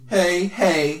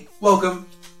Hey, welcome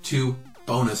to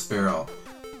Bonus Barrel.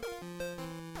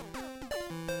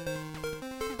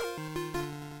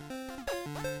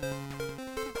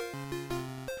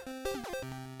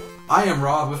 I am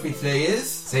Rob, with me today is...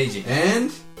 Seiji.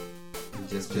 And...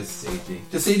 Just Seiji.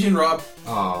 Just Seiji and Rob.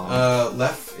 Aww.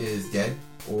 Lef is dead,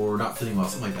 or not feeling well,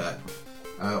 something like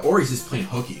that. Or he's just playing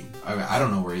hooky. I don't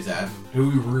know where he's at. Do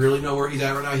we really know where he's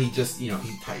at right now? He just, he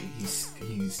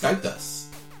Skyped us.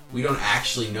 We don't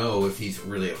actually know if he's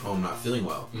really at home not feeling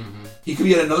well. Mm-hmm. He could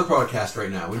be at another podcast right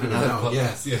now. We don't know.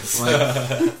 Podcast, yes.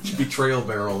 Like Betrayal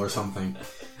Barrel or something.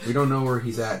 We don't know where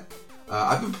he's at.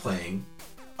 I've been playing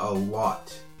a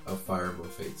lot of Fire Emblem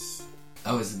Fates.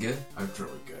 Oh, is it good? It's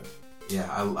really good. Yeah,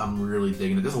 I'm really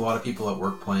digging it. There's a lot of people at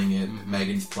work playing it. Mm-hmm.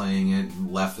 Megan's playing it.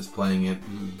 Lef is playing it.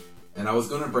 Mm-hmm. And I was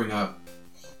going to bring up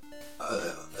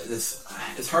this.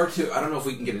 It's hard to... I don't know if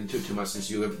we can get into it too much since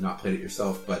you have not played it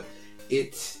yourself, but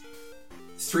it's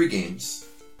 3 games.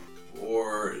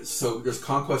 So there's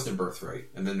Conquest and Birthright,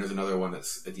 and then there's another one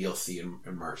that's a DLC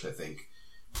in March, I think.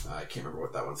 I can't remember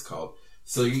what that one's called.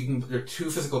 So there are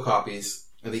 2 physical copies,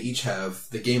 and they each have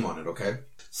the game on it, okay?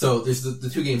 So there's the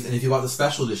 2 games, and if you bought the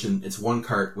special edition, it's 1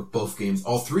 cart with both games,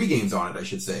 all 3 games on it, I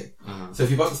should say. Uh-huh. So if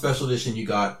you bought the special edition, you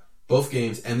got both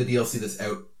games and the DLC that's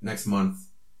out next month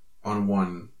on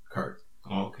 1 cart.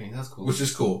 Oh, okay, that's cool. Which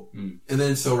is cool. Mm. And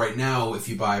then, so right now, if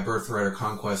you buy Birthright or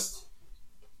Conquest,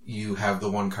 you have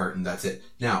the 1 cart and that's it.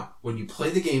 Now, when you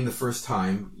play the game the first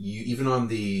time, even on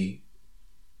the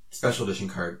special edition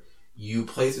card, you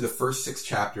play through the first 6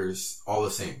 chapters all the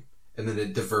same. And then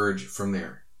it diverge from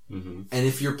there. Mm-hmm. And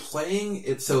if you're playing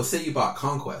it, so say you bought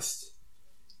Conquest,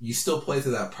 you still play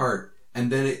through that part,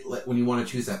 and then when you want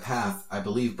to choose that path, I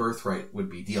believe Birthright would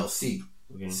be DLC.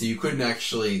 Okay. So you couldn't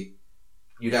actually...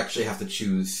 You'd actually have to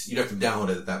choose... You'd have to download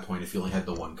it at that point if you only had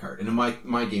the 1 card. And in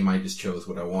my game, I just chose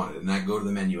what I wanted. And I go to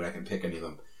the menu and I can pick any of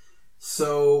them.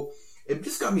 So, it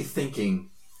just got me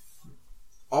thinking...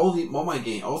 All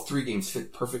 3 games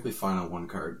fit perfectly fine on 1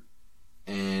 card.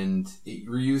 And it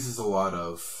reuses a lot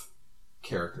of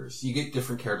characters. You get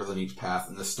different characters on each path.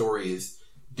 And the story is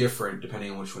different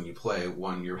depending on which one you play.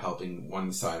 One, you're helping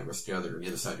one side versus the other. And the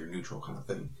other side, you're neutral kind of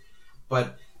thing.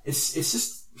 But it's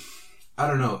just... I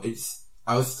don't know.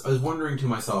 I was wondering to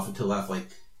myself until last, like,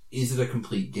 is it a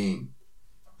complete game?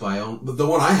 The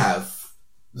one I have,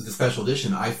 the special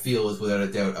edition, I feel is without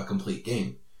a doubt a complete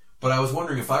game. But I was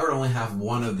wondering if I were to only have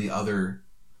one of the other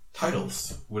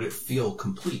titles, would it feel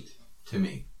complete to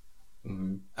me?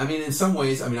 Mm-hmm. I mean, in some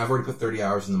ways, I've already put 30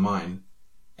 hours into mine,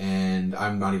 and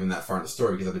I'm not even that far in the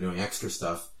story because I've been doing extra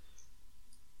stuff.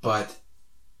 But,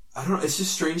 I don't know, it's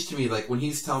just strange to me, like, when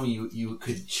he's telling me you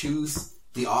could choose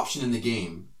the option in the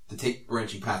game to take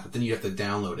branching path, but then you have to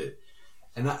download it.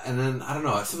 And then, I don't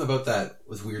know, something about that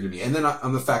was weird to me. And then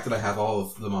on the fact that I have all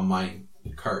of them on my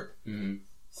cart. Mm-hmm.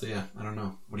 So yeah, I don't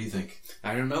know. What do you think?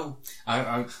 I don't know.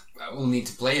 I will need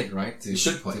to play it, right? You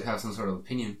should play it. To have some sort of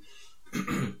opinion.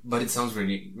 But it sounds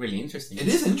really, really interesting. It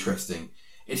is interesting.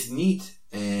 It's neat,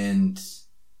 and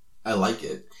I like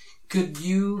it. Could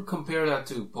you compare that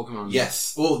to Pokemon?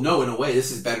 Yes. Well, no, in a way, this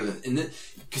is better than...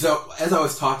 Because as I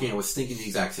was talking, I was thinking the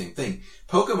exact same thing.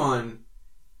 Pokemon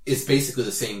is basically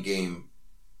the same game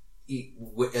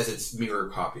as its mirror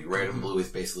copy. Red and Blue is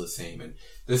basically the same. And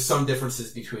there's some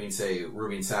differences between, say,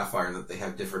 Ruby and Sapphire in that they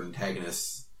have different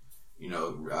antagonists.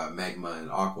 Magma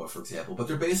and Aqua, for example. But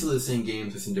they're basically the same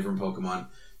games with some different Pokemon.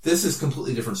 This is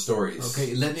completely different stories.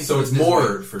 Okay, let me... So it's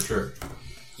more, way. For sure.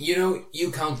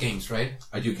 You count games, right?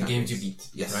 I do count games. You beat.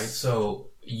 Yes. Right? So,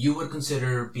 you would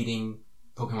consider beating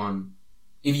Pokemon...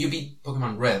 If you beat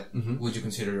Pokemon Red, would you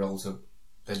consider also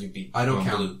that you beat I don't Pokemon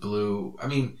count Blue.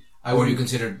 Or you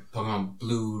consider Pokemon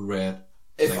Blue, Red...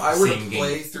 If I were to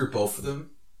play through both of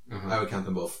them, I would count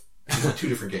them both. They're 2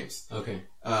 different games. Okay.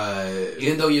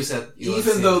 Even though you said...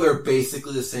 Even though they're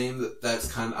basically the same,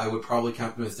 that's I would probably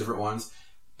count them as different ones.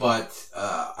 But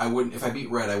I wouldn't. If I beat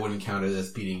Red, I wouldn't count it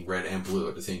as beating Red and Blue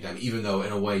at the same time. Even though,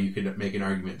 in a way, you could make an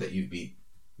argument that you beat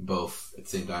both at the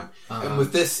same time. And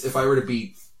with this, if I were to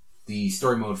beat the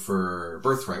story mode for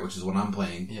Birthright, which is what I'm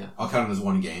playing, I'll count it as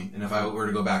 1 game. And if I were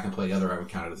to go back and play the other, I would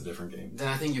count it as a different game. Then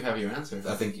I think you have your answer.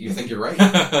 I think you're right.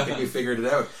 I think we figured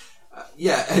it out.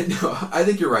 I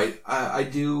think you're right. I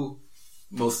do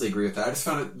mostly agree with that. I just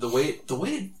found it the way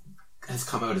it has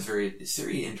come out is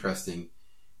very interesting.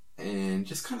 And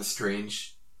just kind of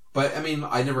strange. But,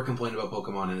 I never complained about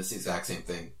Pokemon, and it's the exact same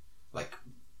thing. Like,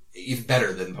 even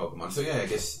better than Pokemon. So, yeah, I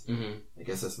guess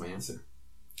that's my answer.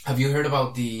 Have you heard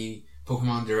about the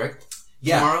Pokemon Direct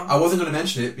tomorrow? I wasn't going to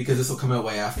mention it, because this will come out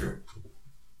way after.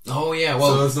 Oh, yeah.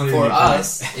 Well, for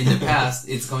us, in the past,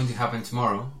 it's going to happen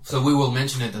tomorrow. So we will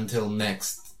mention it until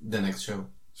next the next show.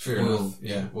 Fair enough.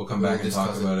 Yeah, we'll come back and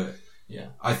talk about it. Yeah.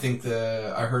 I think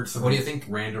I heard some. What do you think?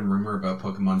 Random rumor about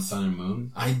Pokemon Sun and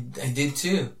Moon. I did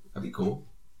too. That'd be cool.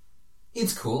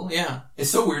 It's cool, yeah. It's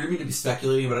so weird to me to be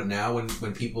speculating about it now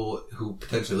when people who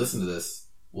potentially listen to this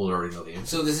will already know the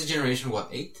answer. So this is generation what,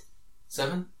 8?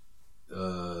 7?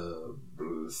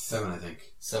 7, I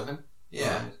think. 7?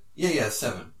 Yeah. Right. Yeah,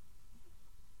 7.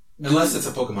 Unless it's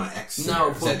a Pokemon X.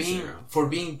 No, for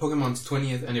being Pokemon's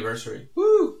 20th anniversary.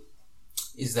 Woo!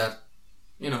 Is that,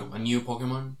 a new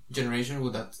Pokemon generation?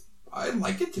 Would that... I'd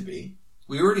like it to be.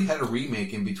 We already had a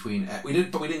remake in between. We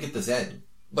didn't get the Z.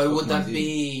 But would that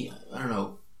be, I don't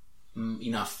know,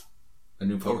 enough? A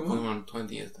new For Pokemon? Pokemon 20th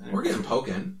anniversary? We're getting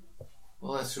Pokken.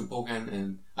 Well, that's true, Pokken,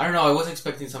 and... I don't know, I was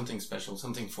expecting something special,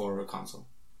 something for a console.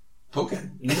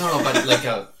 Pokken? No, but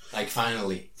like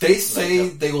finally. They say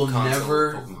like they will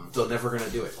never, Pokemon. they're never going to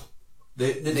do it.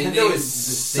 Nintendo is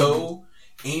so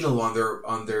anal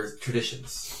on their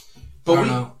traditions. But I don't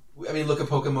know. I mean, look at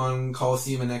Pokemon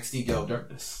Colosseum and XD Gale of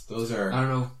Darkness. Those are... I don't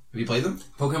know. Have you played them?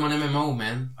 Pokemon MMO,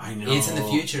 man. I know. It's in the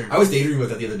future. I was daydreaming about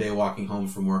that the other day walking home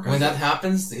from work. When that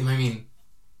happens, I mean...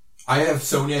 I have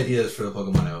so many ideas for the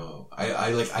Pokemon MMO.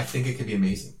 I think it could be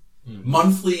amazing.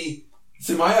 Monthly...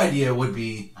 So my idea would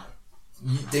be...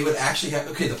 They would actually have...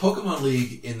 Okay, the Pokemon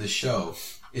League in the show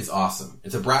is awesome.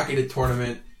 It's a bracketed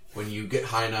tournament. When you get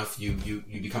high enough, you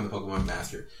become the Pokemon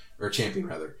Master. Or Champion,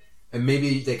 rather. And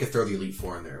maybe they could throw the Elite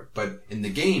Four in there. But in the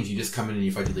games, you just come in and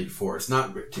you fight the Elite Four.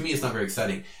 To me, it's not very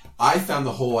exciting. I found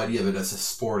the whole idea of it as a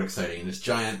sport exciting. This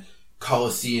giant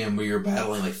Coliseum where you're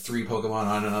battling like 3 Pokemon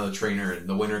on another trainer and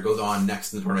the winner goes on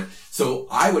next in the tournament. So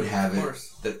I would have it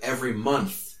that every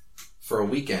month for a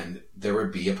weekend, there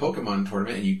would be a Pokemon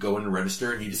tournament and you go in and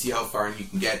register and you just see how far you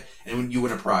can get and when you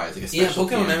win a prize. Like a special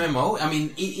Pokemon MMO, I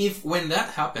mean, if when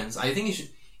that happens, I think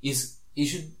it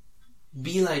should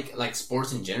be like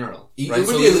sports in general, right? It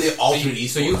would be the alternate esports.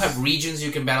 So you have regions you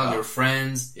can battle your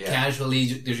friends casually.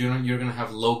 You're gonna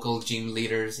have local gym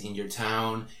leaders in your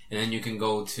town, and then you can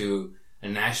go to a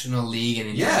national league and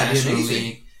international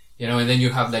league. And then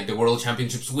you have like the world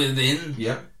championships within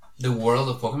the world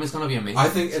of Pokemon. It's gonna be amazing. I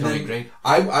think it's gonna be great.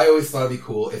 I always thought it'd be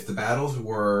cool if the battles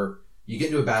were. You get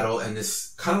into a battle and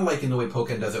this, kind of like in the way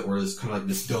Pokken does it, where there's kind of like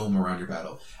this dome around your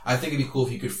battle. I think it'd be cool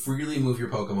if you could freely move your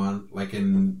Pokemon,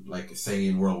 say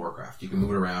in World of Warcraft. You can move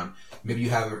it around. Maybe you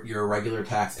have your regular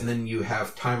attacks and then you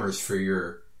have timers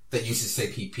for that used to say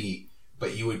PP,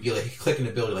 but you would be like, click an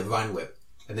ability like Vine Whip,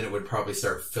 and then it would probably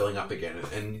start filling up again.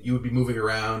 And you would be moving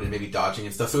around and maybe dodging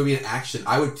and stuff. So it would be an action,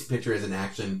 I would picture it as an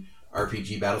action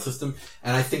RPG battle system,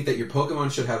 and I think that your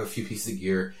Pokemon should have a few pieces of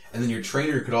gear, and then your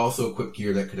trainer could also equip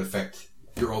gear that could affect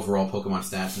your overall Pokemon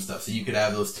stats and stuff. So you could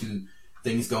have those two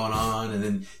things going on, and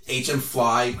then HM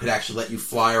Fly could actually let you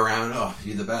fly around. Oh,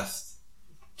 you're the best.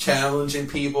 Challenging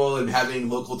people and having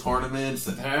local tournaments.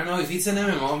 I don't know, if it's an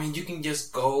MMO, I mean, you can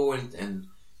just go and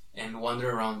wander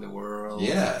around the world,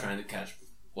 trying to catch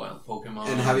wild Pokemon,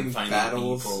 and having finding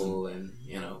battles, people, and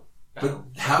But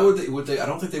how would they? I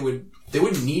don't think they would. They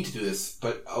wouldn't need to do this,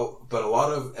 but a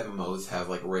lot of MMOs have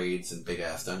like raids and big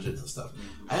ass dungeons and stuff.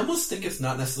 Mm-hmm. I almost think it's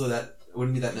not necessarily that. It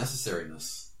wouldn't be that necessary in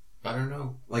this. I don't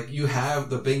know. Like you have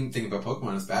the big thing about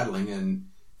Pokemon is battling,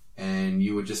 and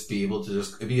you would just be able to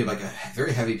it'd be like a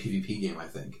very heavy PvP game. I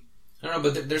think. I don't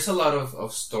know, but there's a lot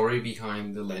of story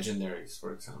behind the legendaries,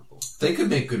 for example. They could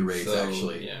make good raids,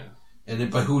 actually. Yeah.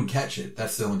 But who would catch it?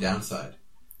 That's the only downside.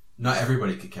 Not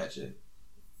everybody could catch it.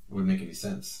 It wouldn't make any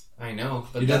sense. I know.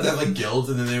 But you'd have to have like guilds,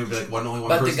 and then they would be like only one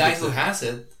person. But the guy who has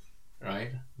it,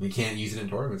 right? We can't use it in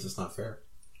tournaments. It's not fair.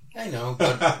 I know,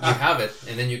 but you have it,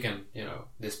 and then you can,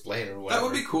 display it or whatever. That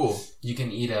would be cool. You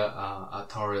can eat a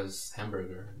Taurus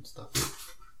hamburger and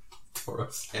stuff.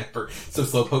 Taurus hamburger. Some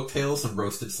Slowpoke tails, some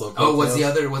roasted Slowpoke tails. Oh, what's the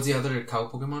other cow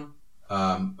Pokemon?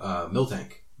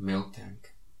 Miltank. Miltank.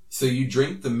 So you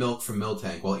drink the milk from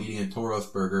Miltank while eating a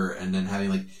Tauros burger and then having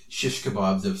like shish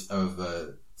kebabs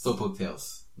of Slowpoke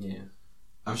tails. Yeah.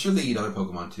 I'm sure they eat other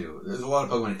Pokemon too. There's a lot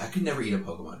of Pokemon. I could never eat a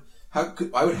Pokemon.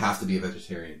 I would have to be a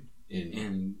vegetarian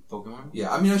in Pokemon?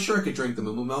 Yeah, I mean, I'm sure I could drink the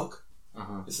Moo milk.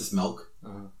 Uh-huh. This is milk.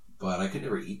 Uh-huh. But I could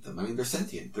never eat them. I mean, they're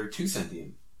sentient. They're too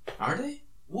sentient. Are they?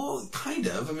 Well, kind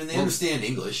of. I mean, they understand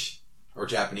English. Or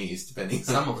Japanese, depending.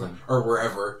 Some of them. Or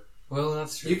wherever. Well,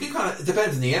 that's true. You can kind of... It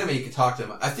depends. In the anime, you can talk to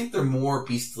them. I think they're more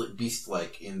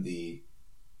beast-like in the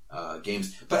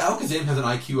games. But Alakazam has an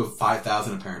IQ of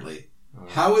 5,000, apparently. Oh.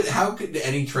 How could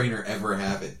any trainer ever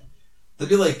have it? They'd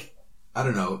be like, I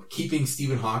don't know, keeping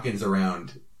Stephen Hawkins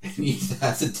around... And he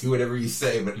has to do whatever you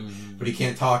say, but he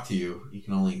can't talk to you. He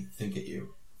can only think at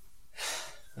you.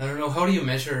 I don't know. How do you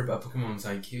measure a Pokemon's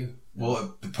IQ?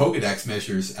 Well, the Pokedex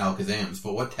measures Alakazam's,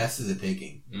 but what test is it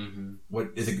taking? Mm-hmm.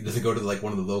 What is it? Does it go to like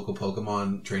one of the local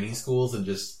Pokemon training schools and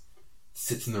just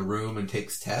sits in the room and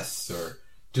takes tests, or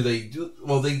do they do?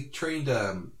 Well, they trained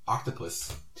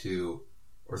Octopus to,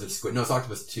 or is it Squid? No, it's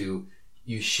Octopus to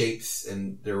use shapes,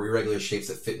 and there are irregular shapes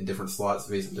that fit in different slots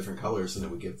based on different colors, and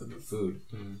it would give them food.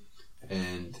 Mm.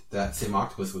 And that same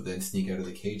Octopus would then sneak out of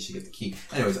the cage to get the key.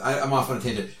 Anyways, I'm off on a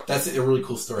tangent. That's a really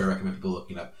cool story. I recommend people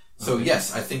looking up. So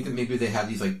yes, I think that maybe they have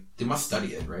these, like, they must study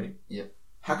it, right? Yep.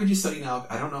 How could you study now?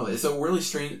 I don't know. It's a really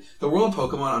strange. The world of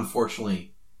Pokemon,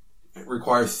 unfortunately,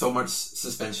 requires so much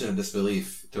suspension of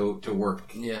disbelief to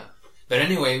work. Yeah. But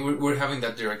anyway, we're having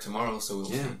that direct tomorrow, so we'll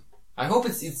see. I hope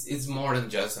it's more than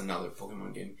just another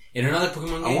Pokemon game. In another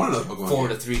Pokemon game, I want another Pokemon for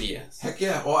game. the 3DS. Heck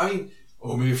yeah. Well, I mean,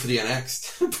 maybe for the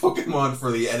NX. Pokemon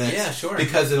for the NX. Yeah, sure.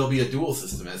 Because it'll be a dual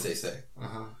system, as they say.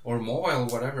 Uh-huh. Or mobile,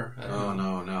 whatever.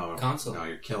 No. Console. No,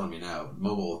 you're killing me now.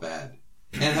 Mobile is bad.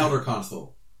 Handheld or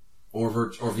console. Or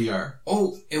VR.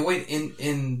 Oh, and wait,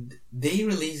 and they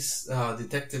release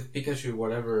Detective Pikachu,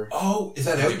 whatever. Oh, is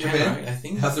that out in Japan? Right? I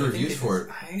think. How's the reviews for it?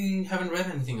 I haven't read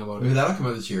anything about it. Maybe that'll come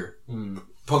out this year.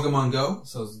 Pokemon Go?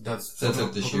 So that's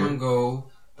out this year. Pokemon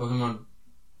Go, Pokemon,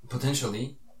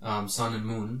 potentially, Sun and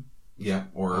Moon. Yeah,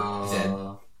 or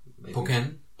Zed.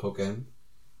 Pokken.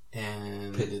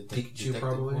 And Pikachu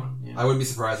probably. Yeah. I wouldn't be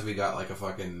surprised if we got like a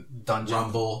fucking Dungeon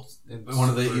Rumble. One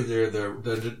of either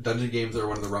the dungeon games or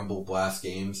one of the Rumble Blast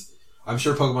games. I'm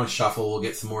sure Pokemon Shuffle will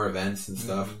get some more events and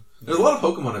stuff. Mm-hmm. There's a lot of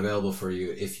Pokemon available for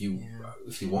you if you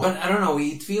want. But I don't know.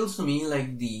 It feels to me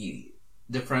like the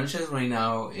franchise right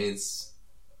now is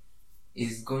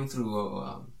going through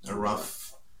a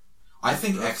rough. I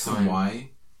think X and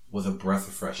Y was a breath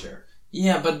of fresh air.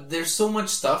 Yeah, but there's so much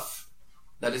stuff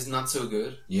that is not so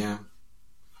good. Yeah.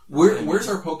 Where's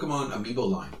our Pokemon Amiibo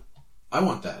line? I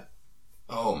want that.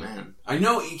 Oh, man. I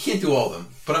know you can't do all of them,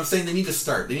 but I'm saying they need to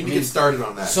start. They need to get started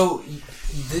on that. So,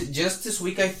 just this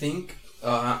week, I think,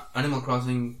 Animal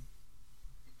Crossing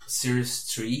Series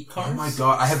 3 cards. Oh my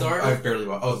god, I have barely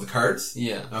bought. Oh, the cards?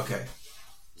 Yeah. Okay.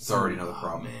 It's already another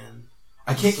problem. Man.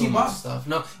 I can't keep up. Stuff.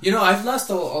 No, I've lost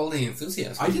all the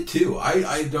enthusiasm. I did too.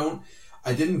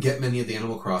 I didn't get many of the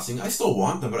Animal Crossing. I still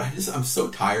want them, but I'm so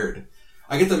tired.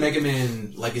 I get the Mega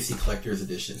Man Legacy Collector's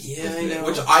Edition. Yeah, I know.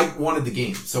 Which I wanted the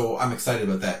game, so I'm excited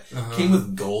about that. Came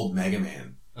with Gold Mega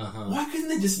Man. Why couldn't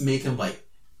they just make him like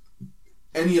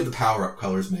any of the power-up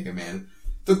colors Mega Man?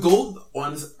 The gold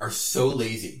ones are so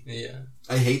lazy. Yeah.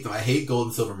 I hate them. I hate Gold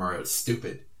and Silver Mario. It's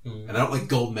stupid. And I don't like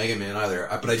Gold Mega Man either.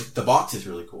 But the box is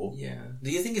really cool. Yeah.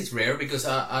 Do you think it's rare? Because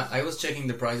I was checking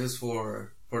the prices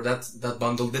for that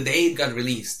bundle the day it got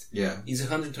released. Yeah. It's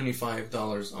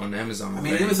 $125 on Amazon. I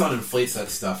mean, Amazon inflates that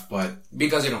stuff, but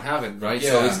because you don't have it, right?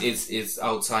 Yeah. So it's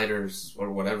outsiders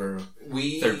or whatever.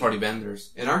 Third-party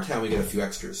vendors. In our town, we get a few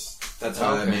extras. That's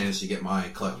how I managed to get my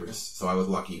collectors. So I was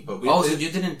lucky. But so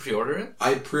you didn't pre-order it?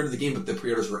 I pre-ordered the game, but the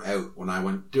pre-orders were out when I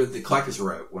went. The collectors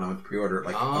were out when I went to pre-order it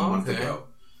a month ago.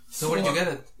 So where did you get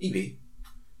it? eBay.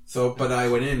 So, but I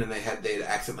went in and they had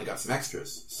accidentally got some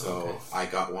extras. So I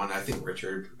got one. I think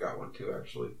Richard got one too,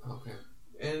 actually. Okay.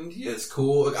 And yeah, it's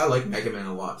cool. Like, I like Mega Man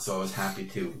a lot, so I was happy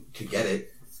to get it.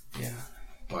 Yeah.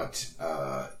 But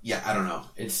I don't know.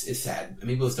 It's sad.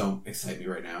 Amiibos don't excite me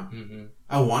right now. Mm-hmm.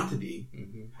 I want to be.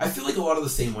 Mm-hmm. I feel like a lot of the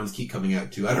same ones keep coming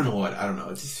out too. I don't know what. I don't know.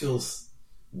 It just feels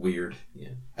weird.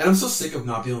 Yeah. And I'm so sick of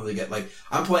not being able to get, like,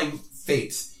 I'm playing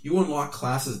Fates. You unlock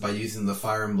classes by using the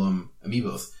Fire Emblem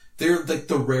Amiibos. They're like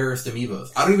the rarest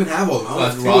Amiibos. I don't even have all of them.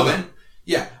 That's Robin?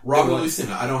 Yeah, Robin and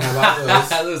Lucina. I don't have all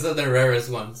those. Those are the rarest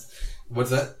ones.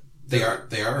 What's that? They are.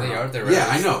 They're rarest. Yeah,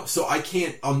 I know. So I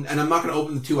can't, and I'm not going to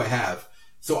open the two I have.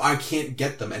 So I can't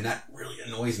get them, and that really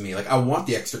annoys me. Like, I want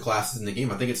the extra classes in the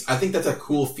game. I think that's a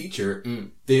cool feature.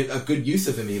 They have a good use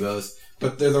of Amiibos,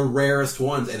 but they're the rarest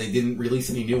ones, and they didn't release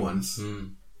any new ones.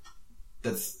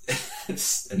 That's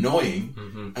it's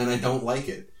annoying, and I don't like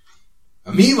it.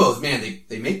 Amiibos, man,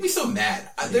 they make me so mad.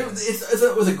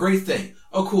 It was a great thing.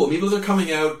 Oh, cool. Amiibos are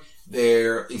coming out.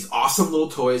 They're these awesome little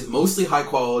toys, mostly high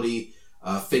quality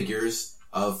figures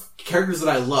of characters that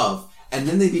I love. And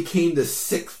then they became this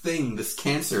sick thing, this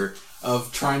cancer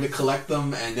of trying to collect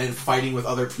them and then fighting with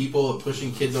other people and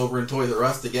pushing kids over in Toys R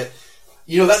Us to get...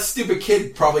 that stupid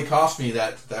kid probably cost me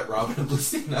that Robin and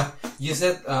Lucina. You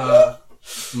said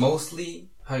mostly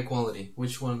high quality.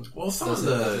 Which one does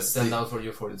it stand out for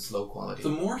you for its low quality? The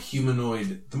more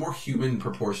human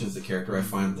proportions the character I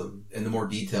find, and the more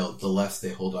detailed, the less they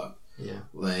hold up. Yeah.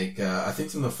 Like, I think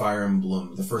some of the Fire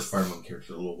Emblem, the first Fire Emblem characters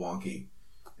are a little wonky.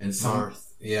 And Marth.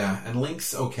 Yeah, and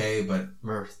Link's okay, but...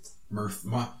 Marth.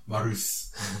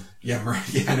 Marus. Yeah, I know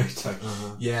what you're talking.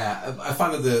 Yeah, I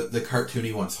find that the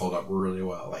cartoony ones hold up really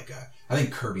well. Like, I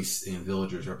think Kirby and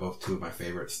Villagers are both two of my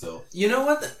favorites still. You know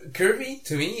what? Kirby,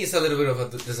 to me, is a little bit of a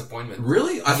disappointment.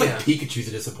 Really? I think Pikachu's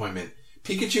a disappointment.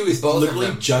 Pikachu is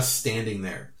literally just standing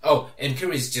there. Oh, and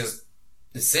Kirby's just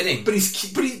sitting. But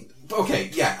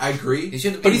okay, yeah, I agree.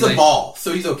 But he's a ball,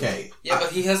 so he's okay. Yeah,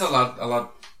 but he has a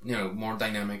lot, more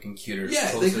dynamic and cuter.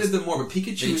 Yeah, they could have done more, but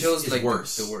Pikachu is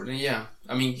worse. The word, yeah.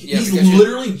 I mean, he's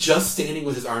literally just standing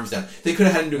with his arms down. They could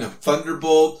have had him doing a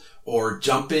Thunderbolt, or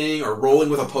jumping, or rolling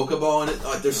with a Pokeball,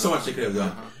 and there's so much they could have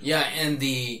done. Yeah, and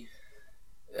the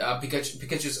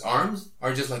Pikachu's arms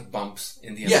are just like bumps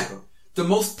in the amiibo. Yeah, the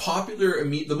most popular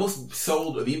the most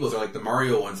sold amiibos are like the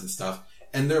Mario ones and stuff,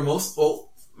 and they're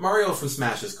Mario from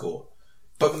Smash is cool,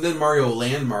 but then Mario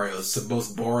Land Mario is the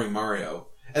most boring Mario.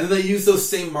 And then they use those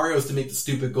same Marios to make the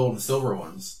stupid gold and silver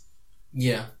ones.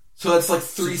 Yeah. So that's like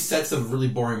 3 sets of really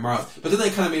boring Marios. But then they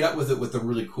kind of made up with it with the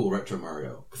really cool retro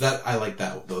Mario. Because I like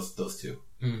that, those two.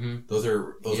 Mm-hmm. Those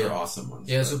are awesome ones.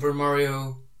 Yeah, but Super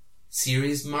Mario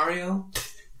Series Mario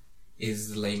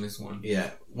is the lamest one.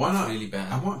 Yeah. Why not? It's really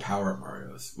bad. I want Power Up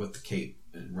Marios with the cape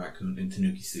and Raccoon and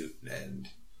Tanuki suit and...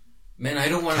 Man, I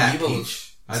don't want Amiibos.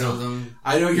 I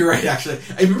know, you're right, actually.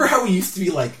 I remember how we used to be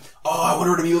like, oh, I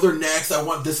wonder what Amiibos are next. I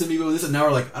want this Amiibo, this. And now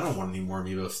we're like, I don't want any more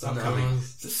Amiibos. Stop coming.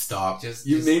 Just stop.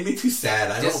 You made me too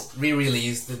sad. Just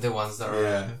re-release the ones that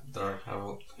are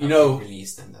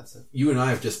released, and that's it. You and I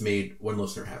have just made one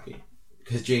listener happy.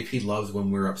 Because JP loves when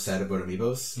we're upset about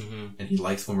Amiibos. Mm-hmm. And he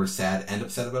likes when we're sad and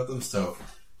upset about them. So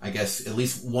I guess at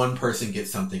least one person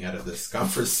gets something out of this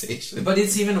conversation. But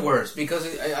it's even worse, because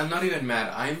I'm not even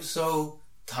mad. I'm so...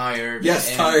 tired.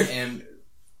 Yes, tired. And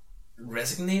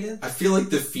resignated. I feel like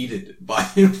defeated by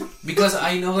him. Because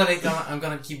I know that I'm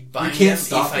gonna keep buying them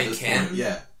if I can. Point.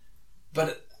 Yeah.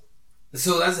 But,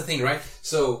 so that's the thing, right?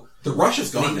 So... The rush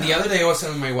is gone now. The other day I was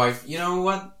telling my wife, you know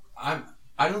what? I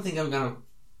don't think I'm gonna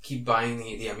keep buying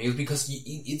the Amiibos, because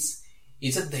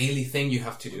it's a daily thing you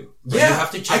have to do. Right? Yeah. You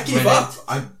have to check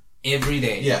Reddit every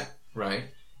day. Yeah. Right?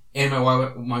 And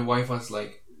my wife was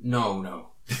like,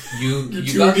 no.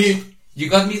 You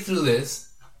got me through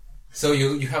this, so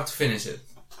you have to finish it,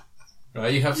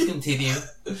 right? You have to continue.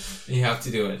 You have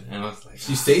to do it. And I was like,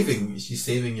 she's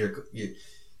saving your.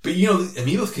 But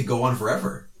Amiibos could go on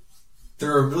forever.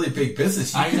 They're a really big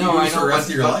business. I know. For the rest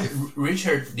of your life.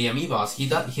 Richard, the Amiibos, he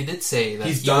did say that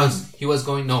he was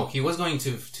going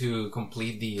to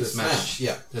complete the Smash,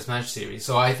 the Smash series.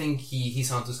 So I think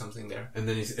he's onto something there. And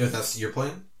then that's your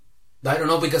plan. I don't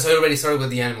know, because I already started with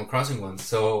the Animal Crossing one,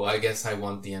 so I guess I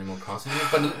want the Animal Crossing one.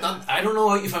 But I don't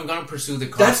know if I'm gonna pursue the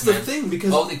cars. That's the thing,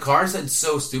 because all the cars that's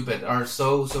so stupid are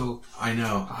so. I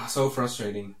know, so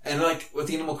frustrating. And like with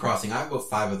the Animal Crossing, I have about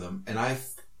 5 of them, and I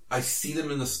see them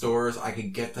in the stores. I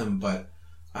could get them, but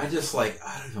I just I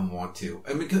don't even want to.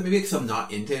 I mean, maybe because I'm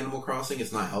not into Animal Crossing,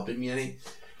 it's not helping me any.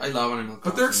 I love Animal Crossing,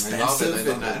 but they're expensive,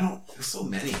 and I don't. There's so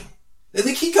many. And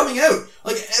they keep coming out.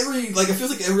 It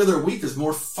feels like every other week there's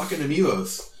more fucking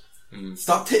Amiibos.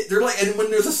 Stop they're and when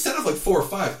there's a set of 4 or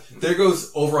 5, there goes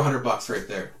over $100 right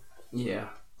there. Yeah.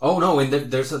 Oh no, and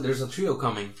there's a trio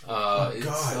coming. God.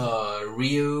 It's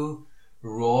Ryu,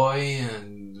 Roy,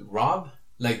 and Rob.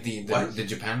 Like the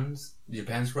Japan's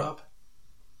Rob.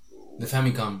 The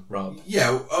Famicom Rob.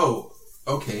 Yeah,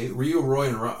 okay. Ryu, Roy,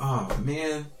 and Rob. Oh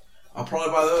man. I'll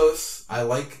probably buy those. I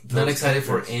like those. Not excited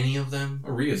for any of them.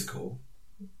 Ryu's cool.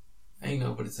 I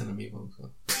know, but it's an Amiibo.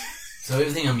 So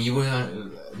everything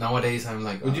Amiibo nowadays, I'm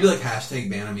like... Would you ban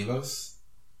Amiibos?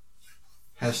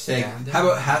 How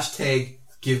about hashtag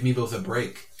give Amiibos a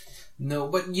break? No,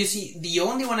 but you see, the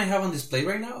only one I have on display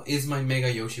right now is my Mega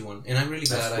Yoshi one. And I'm really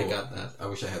glad I got that. I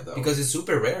wish I had that because it's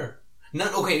super rare.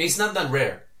 It's not that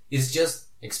rare. It's just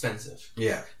expensive.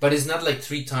 Yeah. But it's not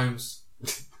 3 times...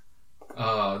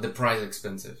 the price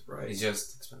expensive, right? It's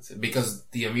just expensive because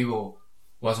the Amiibo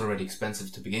was already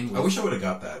expensive to begin with. I wish I would have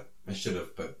got that. I should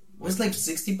have, but it was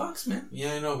 $60, man.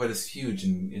 Yeah, I know, but it's huge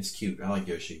and it's cute. I like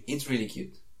Yoshi. It's really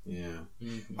cute. Yeah.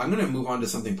 Mm-hmm. I'm gonna move on to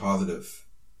something positive.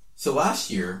 So last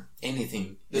year,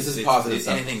 this is positive.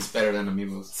 Anything's better than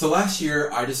Amiibos. So last year,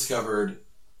 I discovered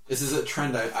this is a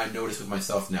trend I noticed with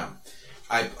myself now.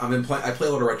 I play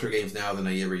a lot of retro games now than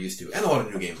I ever used to, and a lot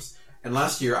of new games. And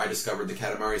last year, I discovered the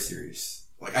Katamari series.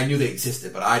 I knew they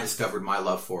existed, but I discovered my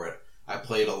love for it. I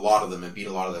played a lot of them and beat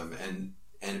a lot of them, and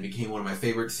it became one of my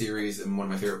favorite series and one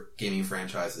of my favorite gaming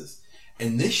franchises.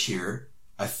 And this year,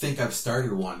 I think I've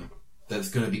started one that's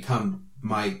going to become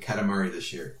my Katamari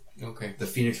this year. Okay. The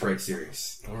Phoenix Wright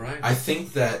series. All right. I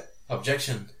think that...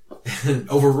 Objection.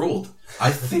 Overruled.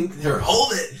 I think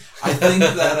hold it. I think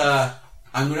that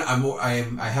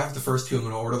I have the first two. I'm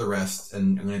gonna order the rest,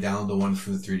 and I'm gonna download the one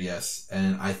from the 3DS.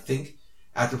 And I think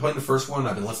after playing the first one,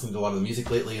 I've been listening to a lot of the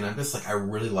music lately, and I'm just like, I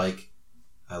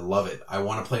love it. I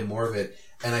want to play more of it,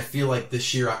 and I feel like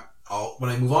this year, when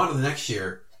I move on to the next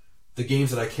year, the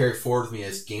games that I carry forward with me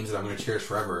as games that I'm going to cherish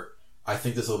forever, I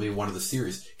think this will be one of the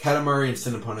series. Katamari and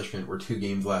Sin and Punishment were two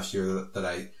games last year that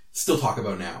I still talk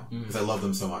about now because I love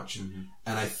them so much. Mm-hmm.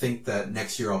 And I think that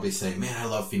next year I'll be saying, man, I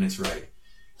love Phoenix Wright.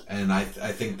 And I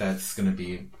think that's going to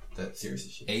be that series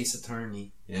this year. Ace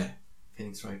Attorney. Yeah.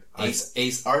 Phoenix Wright.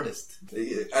 Ace Artist.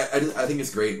 I think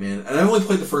it's great, man. And I only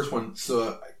played the first one,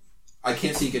 so I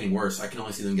can't see it getting worse. I can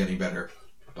only see them getting better.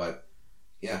 But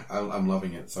yeah, I'm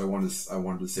loving it. So I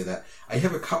wanted to say that. I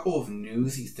have a couple of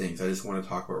newsy things I just want to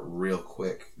talk about real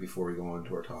quick before we go on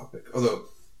to our topic. Although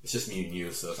it's just me and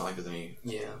you, so it's not like there's any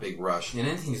big rush. And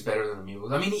anything is better than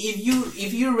Amiibo. I mean,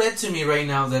 if you read to me right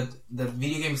now that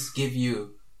video games give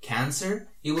you cancer,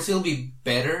 it will still be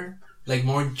better, like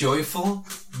more joyful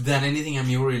than anything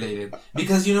Amiibo related.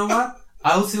 Because you know what?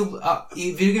 I'll still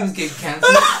if video games give cancer.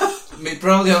 May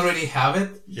probably already have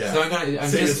it. Yeah. So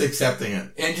I'm just accepting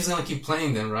it. I'm just gonna keep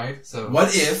playing them, right? So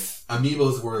what if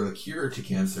Amiibos were the cure to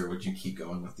cancer? Would you keep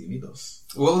going with the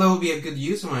Amiibos? Well, that would be a good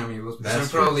use of my Amiibos. Because I'm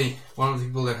probably one of the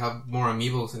people that have more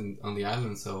Amiibos on the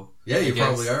island. So yeah, you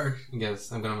probably are. I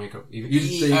guess I'm gonna make I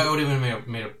would even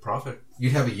made a profit.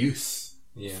 You'd have a use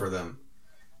for them.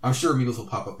 I'm sure Amiibos will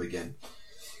pop up again.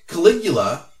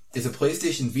 Caligula is a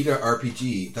PlayStation Vita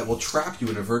RPG that will trap you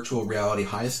in a virtual reality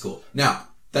high school. Now,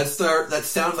 that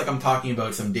sounds like I'm talking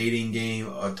about some dating game,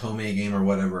 a Tomei game, or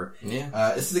whatever.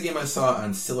 Yeah. This is a game I saw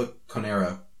on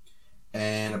Siliconera,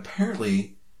 and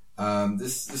apparently,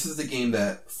 this is the game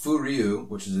that Furyu,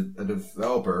 which is a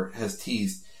developer, has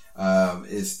teased.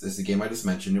 Is the game I just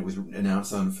mentioned? It was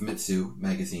announced on Famitsu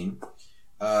magazine.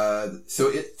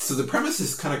 So the premise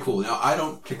is kind of cool. Now, I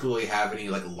don't particularly have any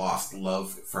like lost love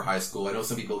for high school. I know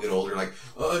some people get older, like,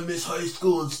 oh, I miss high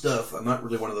school and stuff. I'm not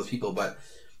really one of those people,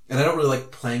 and I don't really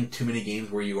like playing too many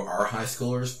games where you are high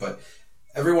schoolers, but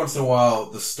every once in a while,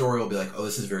 the story will be like, oh,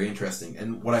 this is very interesting.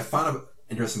 And what I found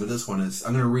interesting with this one is,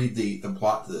 I'm going to read the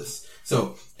plot to this.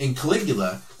 So, in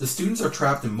Caligula, the students are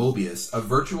trapped in Mobius, a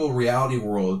virtual reality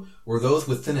world where those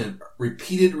within it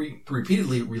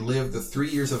repeatedly relive the 3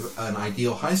 years of an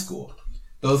ideal high school.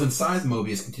 Those inside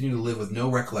Mobius continue to live with no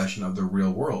recollection of the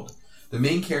real world. The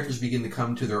main characters begin to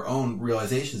come to their own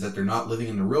realizations that they're not living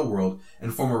in the real world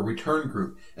and form a return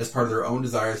group as part of their own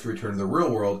desires to return to the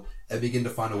real world and begin to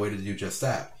find a way to do just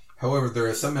that. However, there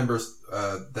are some members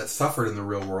that suffered in the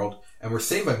real world and were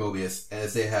saved by Mobius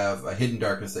as they have a hidden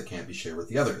darkness that can't be shared with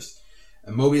the others.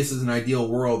 And Mobius is an ideal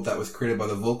world that was created by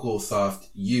the Vocalsoft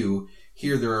U.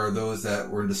 Here there are those that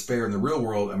were in despair in the real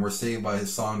world and were saved by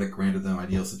his song that granted them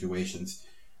ideal situations.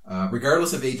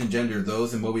 Regardless of age and gender,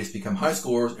 those in Mobius become high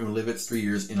schoolers and live its 3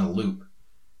 years in a loop.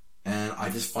 And I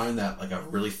just find that like a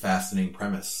really fascinating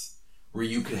premise where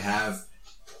you could have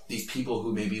these people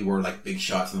who maybe were like big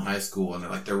shots in high school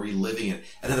and they're reliving it.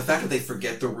 And then the fact that they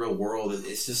forget the real world,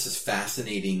 it's just this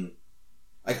fascinating.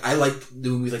 Like, I like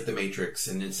movies like The Matrix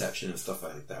and Inception and stuff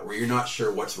like that, where you're not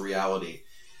sure what's reality.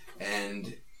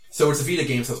 And so it's a Vita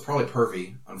game, so it's probably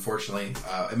pervy, unfortunately.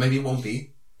 And maybe it won't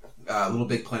be. Little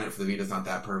Big Planet for the Vita is not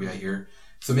that pervy, I hear.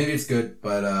 So maybe it's good,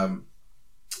 but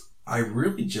I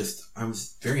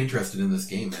was very interested in this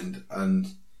game, and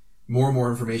more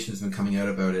information has been coming out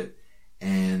about it.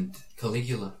 And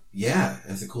Caligula. Yeah,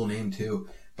 it's a cool name too.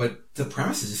 But the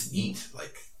premise is just neat.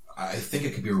 Like, I think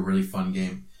it could be a really fun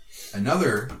game.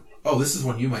 This is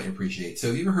one you might appreciate. So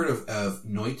have you ever heard of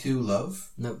Noitu Love?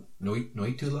 No.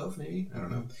 Noitu Love, maybe? I don't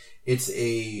know. It's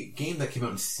a game that came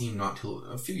out in Steam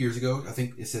a few years ago. I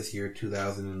think it says here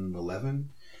 2011.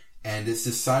 And it's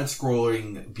this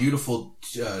side-scrolling, beautiful,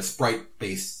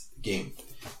 sprite-based game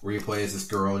where you play as this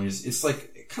girl, and it's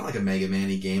like kind of like a Mega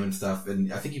Man-y game and stuff.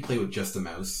 And I think you play with just a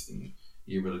mouse, and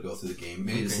you really go through the game.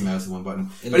 Maybe just a mouse and one button.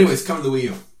 But anyways, come to the Wii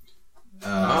U.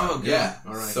 Good. Yeah.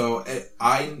 All right. So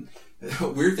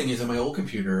weird thing is on my old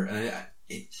computer, and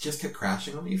it just kept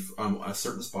crashing on me on a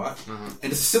certain spot. Uh-huh.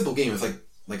 And it's a simple game. It's like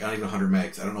I don't even 100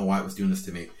 megs. I don't know why it was doing this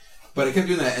to me. But it kept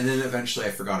doing that, and then eventually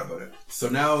I forgot about it. So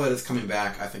now that it's coming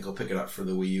back, I think I'll pick it up for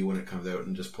the Wii U when it comes out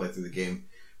and just play through the game.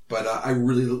 But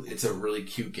it's a really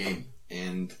cute game,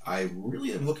 and I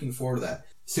really am looking forward to that.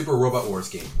 Super Robot Wars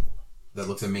game that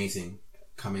looks amazing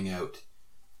coming out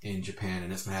in Japan,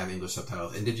 and it's going to have English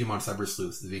subtitles. And Digimon Cyber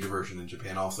Sleuth, the Vita version in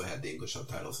Japan, also had the English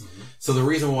subtitles. Mm-hmm. So the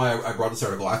reason why I brought this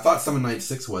article, I thought Summon Night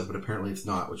 6 was, but apparently it's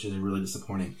not, which is really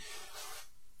disappointing.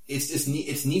 It's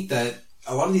neat that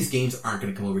a lot of these games aren't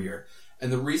going to come over here.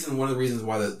 And one of the reasons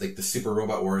why the Super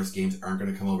Robot Wars games aren't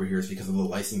going to come over here is because of the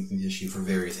licensing issue for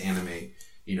various anime.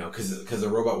 Because the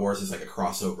Robot Wars is like a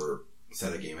crossover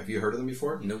set of game. Have you heard of them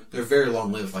before? Nope. They're very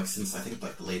long lived, like since I think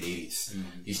like the late 80s.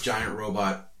 Mm-hmm. These giant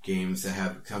robot games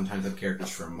that sometimes have characters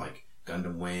from like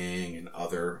Gundam Wing and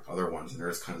other ones, and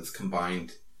there's kind of this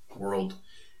combined world.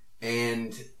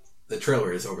 And the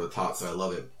trailer is over the top, so I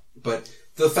love it. But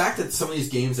the fact that some of these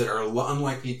games that are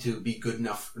unlikely to be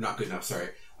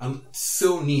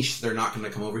so niche they're not going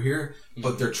to come over here,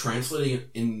 but they're translating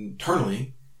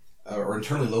internally or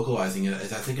internally localizing it, I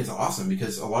think it's awesome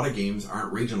because a lot of games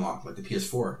aren't region locked like the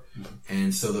PS4.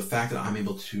 And so the fact that I'm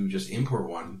able to just import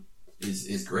one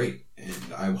is great, and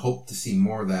I hope to see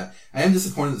more of that. I am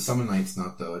disappointed that Summon Knight's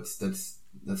not, though.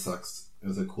 That sucks. It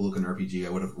was a cool looking RPG. I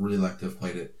would have really liked to have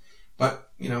played it. But,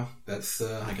 that's,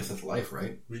 I guess that's life,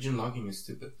 right? Region locking is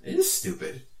stupid. It is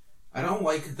stupid. I don't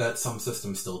like that some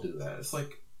systems still do that. It's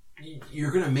like,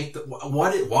 you're gonna make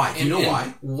why? Do you know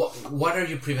why? What are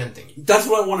you preventing? That's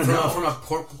what I want to know. From a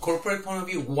corporate point of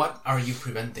view, what are you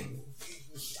preventing?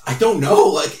 I don't know.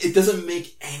 Like, it doesn't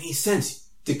make any sense.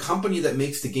 The company that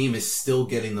makes the game is still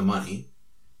getting the money.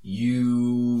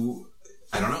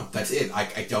 I don't know. That's it.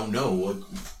 I don't know.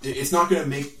 It's not going to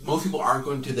make... Most people aren't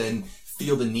going to then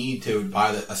feel the need to buy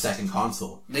a second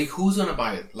console. Like, who's going to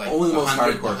buy it? Like, only the most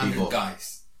hardcore people.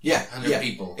 Guys. Yeah. 100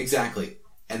 people. Exactly.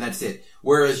 And that's it.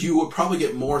 Whereas you would probably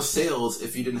get more sales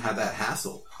if you didn't have that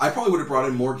hassle. I probably would have brought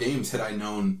in more games had I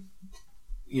known,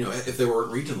 if they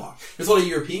weren't region locked. There's a lot of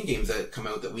European games that come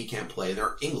out that we can't play.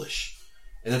 They're English.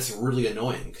 And that's really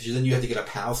annoying because then you have to get a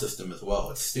PAL system as well.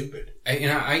 It's stupid.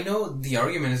 I know the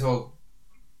argument is all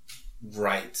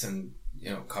rights and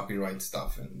copyright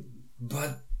stuff,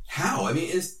 but how? I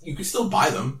mean, you can still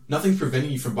buy them. Nothing's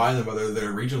preventing you from buying them, whether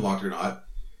they're region locked or not.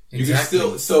 Exactly. You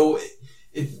can still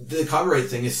the copyright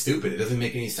thing is stupid. It doesn't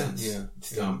make any sense. Yeah,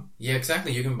 it's dumb. Yeah,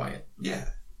 exactly. You can buy it. Yeah,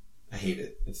 I hate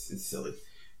it. It's silly.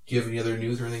 Do you have any other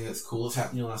news or anything that's cool that's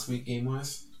happening last week game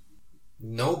wise?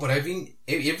 No, but every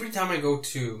time I go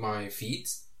to my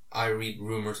feeds, I read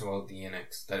rumors about the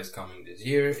NX that is coming this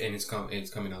year, and it's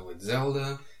coming out with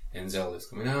Zelda, and Zelda's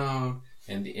coming out,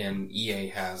 and EA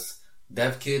has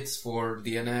dev kits for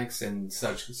the NX, and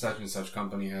such and such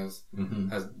company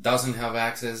doesn't have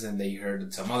access, and they heard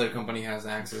that some other company has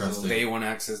access, so they want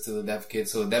access to the dev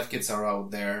kits. So the dev kits are out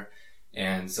there,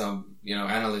 and some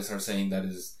analysts are saying that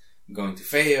is going to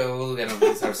fail.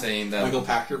 Analysts are saying that Michael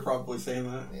Pachter probably saying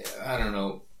that. I don't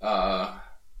know.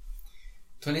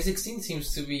 2016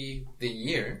 seems to be the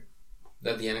year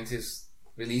that the NX is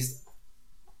released.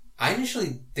 I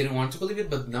initially didn't want to believe it,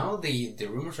 but now the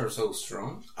rumors are so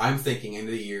strong. I'm thinking end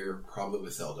of the year, probably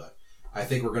with Zelda. I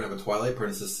think we're going to have a Twilight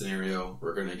Princess scenario.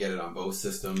 We're going to get it on both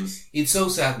systems. It's so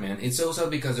sad, man. It's so sad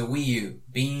because of Wii U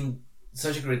being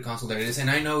such a great console that it is, and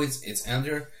I know it's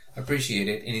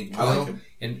underappreciated, and it will, like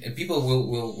and people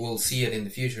will see it in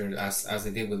the future as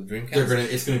they did with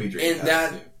Dreamcast. It's going to be Dreamcast, and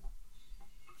that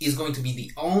is going to be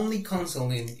the only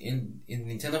console in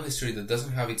Nintendo history that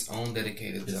doesn't have its own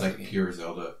dedicated. It's like game. Pure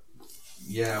Zelda.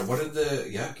 Yeah. What did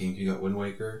GameCube got? Wind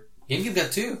Waker. GameCube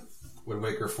got 2. Wind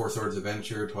Waker, Four Swords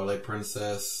Adventure, Twilight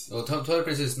Princess. Well, Twilight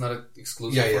Princess is not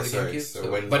exclusive for the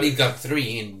GameCube, but it got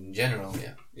 3 in general.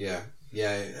 Yeah.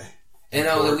 And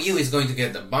now the Wii U is going to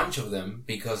get a bunch of them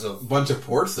because of... A bunch of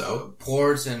ports, though.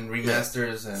 Ports and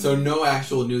remasters. Yeah. So no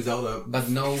actual new Zelda. But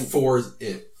no... For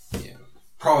it. Yeah.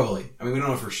 Probably. I mean, we don't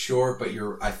know for sure, but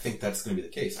I think that's going to be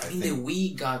the case. I think the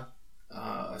Wii got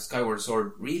Skyward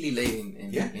Sword really late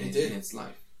in its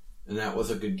life. And that was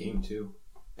a good game, too.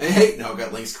 And hey, now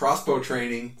got Link's crossbow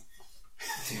training.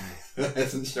 That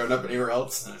hasn't shown up anywhere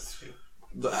else. That's true.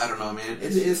 But I don't know, man.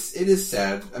 It is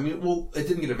sad. I mean, it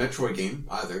didn't get a Metroid game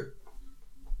either.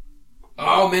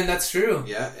 Oh man, that's true.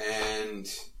 Yeah, and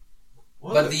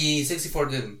but the 64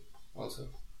 didn't also.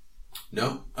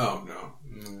 No? Oh no.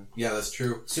 Yeah, that's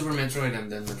true. Super Metroid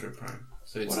and then Metroid Prime.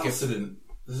 So it's what else didn't?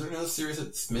 Is there another series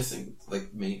that's missing?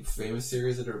 Like famous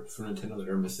series that are from Nintendo that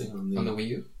are missing on the Wii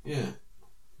U? Yeah,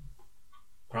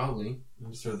 probably.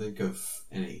 I'm just trying to think of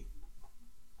any.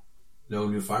 No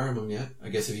new Fire Emblem yet. I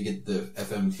guess if you get the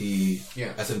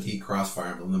SMT Cross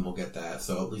Fire Emblem, then we'll get that.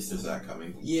 So at least there's that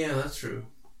coming. Yeah, that's true.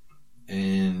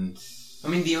 And I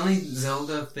mean, the only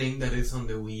Zelda thing that is on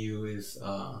the Wii U is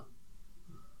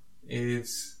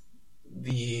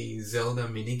the Zelda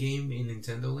minigame in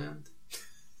Nintendo Land.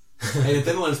 Hey,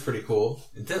 Nintendo Land's pretty cool.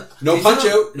 No Punch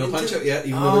Out yet,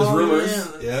 even though there's rumors.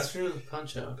 Yeah, that's true.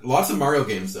 Punch Out. Lots of Mario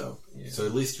games though, so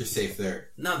at least you're safe there.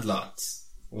 Not lots.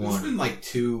 There's been like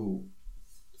 2,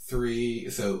 3.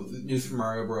 So New Super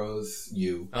Mario Bros.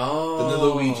 U. Oh, then the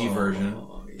Luigi version.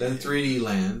 Then 3D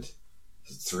Land.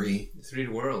 3. 3D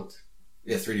World.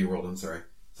 Yeah, 3D World. I'm sorry.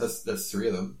 That's 3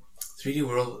 of them. 3D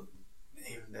World.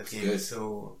 Man, that game good. is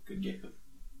so Good game.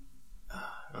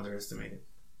 underestimated.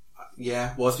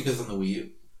 Yeah, well, it's because it's on the Wii U.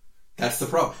 That's the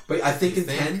problem. But I think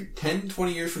 10,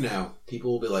 20 years from now,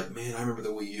 people will be like, man, I remember the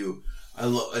Wii U.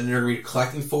 And they're going to be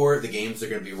collecting for it. The games are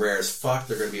going to be rare as fuck.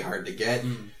 They're going to be hard to get.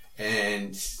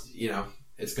 And,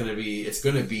 it's going to be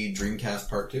Dreamcast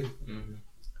Part 2. Mm-hmm.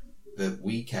 The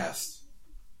Wii Cast.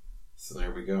 So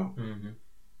there we go. Mm-hmm.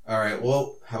 All right,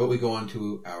 well, how about we go on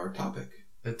to our topic?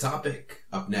 The topic.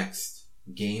 Up next,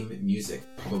 game music,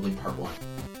 probably part 1.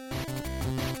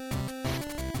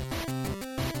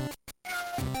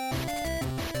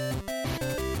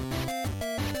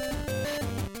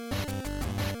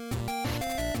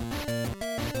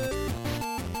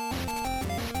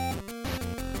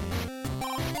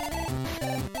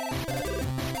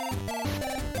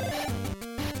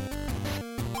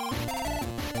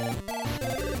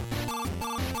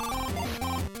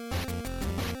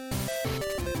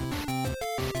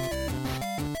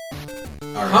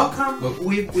 How come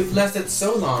we've lasted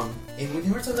so long and we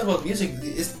never talked about music?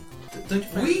 Don't you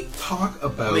find we talk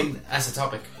about... as a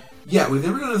topic. Yeah, we've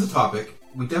never done it as a topic.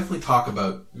 We definitely talk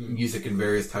about music in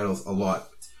various titles a lot.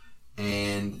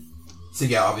 And so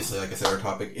yeah, obviously, like I said, our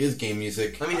topic is game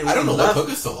music. I don't know what took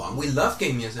us so long. We love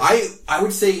game music. I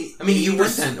would say... you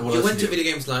went to Video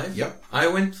Games Live. Yep. I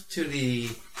went to the...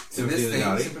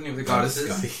 Symphony of the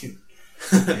Goddesses.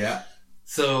 Yeah.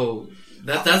 So...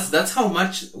 That's how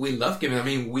much we love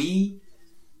gaming. We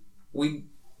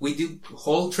do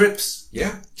whole trips.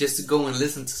 Yeah. Just to go and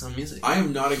listen to some music. I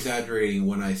am not exaggerating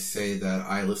when I say that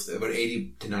I listen about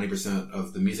 80 to 90%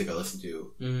 of the music I listen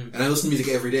to. Mm-hmm. And I listen to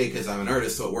music every day because I'm an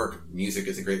artist, so at work, music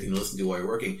is a great thing to listen to while you're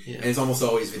working. Yeah. And it's almost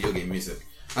always video game music.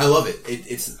 I love it.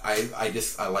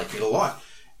 I like it a lot.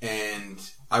 And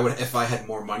I would, if I had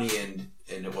more money and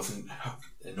it wasn't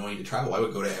annoying to travel, I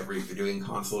would go to every video game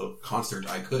concert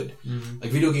I could. Mm-hmm.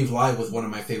 Like Video Games Live was one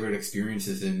of my favorite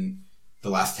experiences in the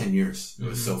last 10 years. It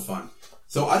was so fun.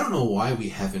 So I don't know why we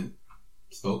haven't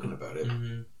spoken about it.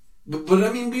 Mm-hmm.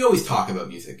 But we always talk about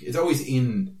music. It's always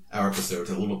in our episodes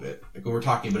a little bit. Like when we're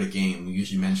talking about a game, we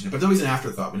usually mention it, but it's always an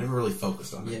afterthought. We never really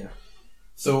focused on it. Yeah.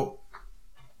 So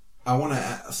I want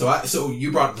to. So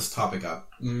you brought this topic up,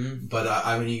 but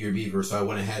I'm an eager beaver, so I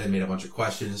went ahead and made a bunch of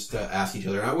questions to ask each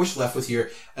other. And I wish Lef was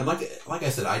here. And like I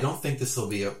said, I don't think this will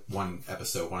be a one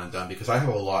episode, one and done, because I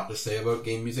have a lot to say about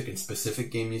game music and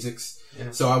specific game musics. Yeah.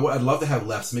 So I'd love to have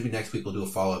Lef. So maybe next week we'll do a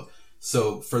follow up.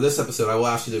 So for this episode, I will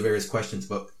ask you the various questions.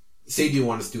 But say, do you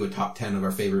want us to do a top 10 of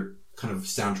our favorite kind of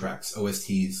soundtracks,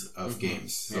 OSTs of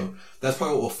games? So that's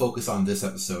probably what we'll focus on this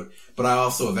episode. But I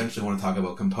also eventually want to talk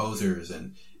about composers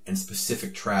and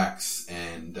specific tracks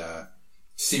and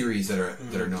series that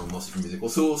are known mostly for music. Well,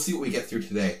 so we'll see what we get through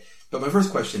today. But my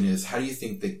first question is, how do you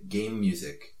think that game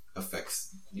music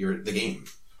affects the game?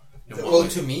 Well,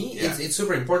 to me, it's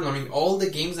super important. All the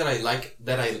games that I like,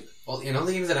 all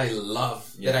the games that I love,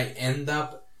 that I end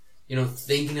up,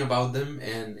 thinking about them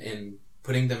and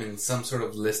putting them in some sort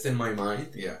of list in my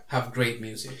mind, have great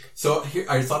music. So here,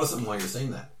 I thought of something while you're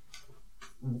saying that.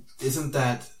 Isn't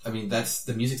that? That's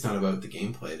the music's not about the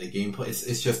gameplay. The gameplay,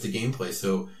 it's just the gameplay.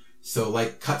 So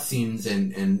like cutscenes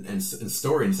and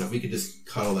story and stuff, we could just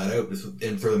cut all that out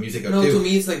and throw the music out too. No, to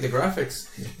me it's like the graphics,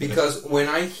 because when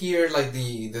I hear like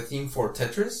the theme for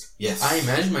Tetris, I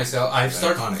imagine myself. I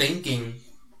start thinking,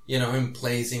 in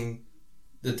placing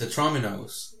the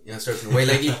Tetrominos in a certain way.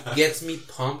 Like it gets me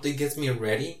pumped. It gets me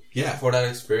ready for that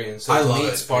experience. So to me,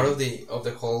 it's part of the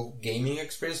whole gaming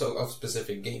experience of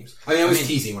specific games. I was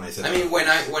teasing when I said that. When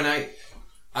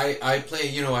I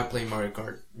play, I play Mario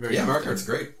Kart. Mario Kart's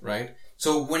great. Right?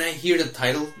 So when I hear the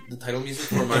title music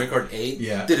for Mario Kart 8,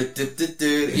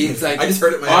 it's like, I just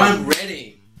heard it in my head. I'm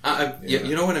ready.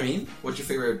 You know what I mean? What's your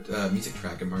favorite music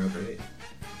track in Mario Kart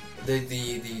 8?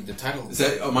 The title. Is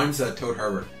that, mine's Toad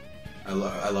Harbor. I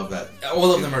love that.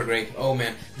 All of them are great. Oh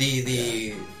man,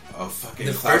 the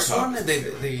first one,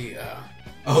 the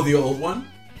old one,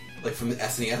 like from the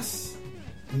SNES.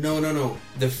 No.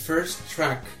 The first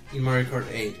track in Mario Kart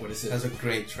 8. What is it? Has a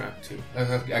great track too.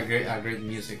 A great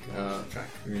music track.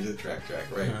 Music track,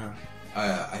 right? Do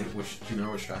you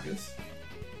remember which track it is?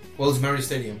 Well, it's Mario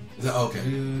Stadium. Is that okay?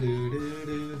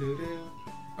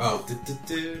 Oh.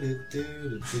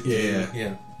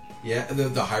 Yeah.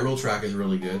 The Hyrule track is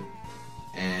really good.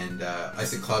 And I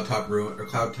said Cloud Top Run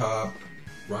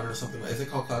or something. Is it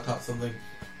called Cloud Top something?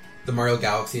 The Mario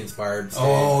Galaxy inspired stage.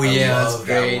 Oh yeah, that's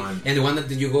great. And the one that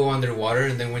you go underwater,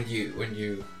 and then when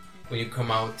you come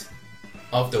out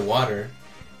of the water,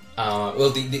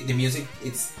 the music,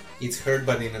 it's it's heard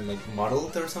but in a like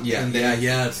muddled or something. Yeah, and then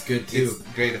it's good too.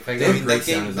 It's great effect. They have great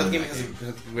sound that game design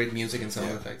has great music and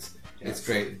sound effects. Yeah. It's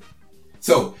great.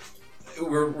 So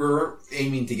we're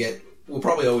aiming to get. We'll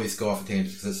probably always go off a tangent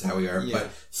because this is how we are. Yeah.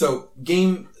 But so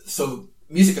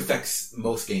music affects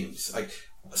most games. Like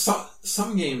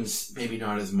some games, maybe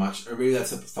not as much, or maybe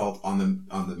that's a fault on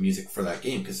the music for that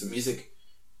game because the music.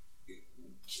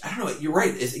 I don't know. You're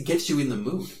right. It gets you in the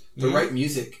mood. The right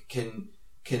music can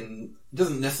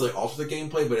doesn't necessarily alter the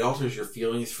gameplay, but it alters your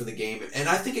feelings for the game. And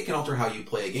I think it can alter how you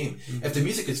play a game. Mm-hmm. If the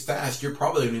music is fast, you're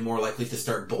probably going to be more likely to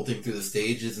start bolting through the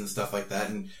stages and stuff like that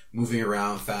and moving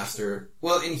around faster.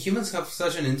 Well, and humans have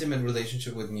such an intimate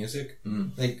relationship with music.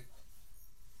 Like,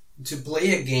 to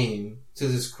play a game, to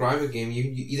describe a game, you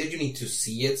either you need to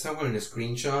see it somewhere in a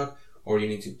screenshot or you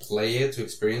need to play it to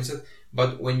experience it.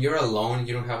 But when you're alone,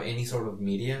 you don't have any sort of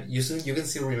media. You can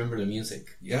still remember the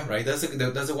music. Yeah, right. That's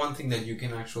the one thing that you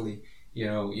can actually,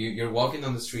 you're walking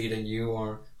down the street and you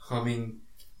are humming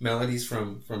melodies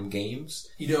from games.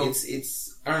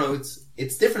 It's I don't know.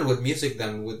 It's different with music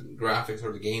than with graphics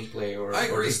or the gameplay or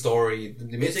the story.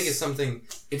 The music is something.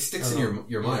 It sticks in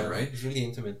your mind, right? It's really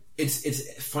intimate.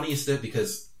 It's funny as that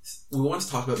because we once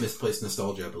talked about misplaced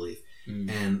nostalgia, I believe,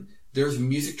 and. There's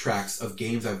music tracks of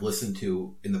games I've listened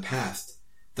to in the past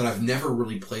that I've never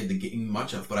really played the game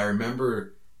much of, but I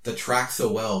remember the track so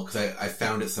well because I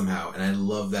found it somehow, and I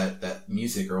love that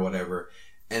music or whatever,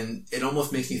 and it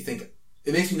almost makes me think.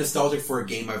 It makes me nostalgic for a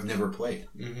game I've never played,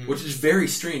 which is very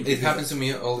strange. It happens to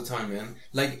me all the time, man.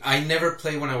 Like, I never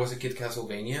played when I was a kid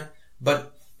Castlevania,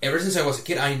 but ever since I was a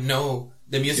kid, I know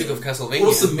the music of Castlevania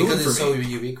because it's so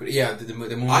ubiquitous. Yeah, the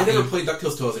movie. I never played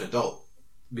DuckTales till I was an adult.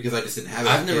 Because I just didn't have it.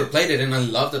 I've never played it, and I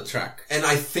love the track. And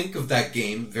I think of that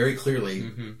game very clearly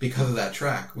because of that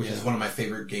track, which is one of my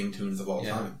favorite game tunes of all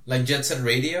time. Like Jet Set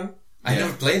Radio. I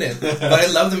never played it, but I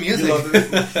love the music.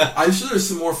 I'm sure there's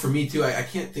some more for me too. I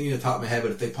can't think of the top of my head,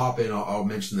 but if they pop in, I'll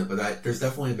mention them. But there's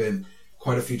definitely been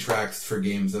quite a few tracks for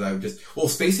games that I've just... Well,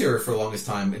 Space Harrier for the longest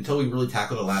time, until we really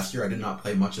tackled it last year, I did not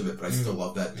play much of it, but I still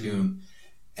love that tune.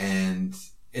 And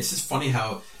it's just funny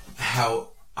how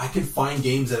I can find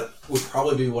games that would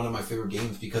probably be one of my favorite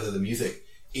games because of the music,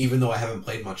 even though I haven't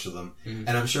played much of them. And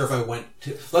I'm sure if I went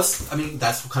to... that's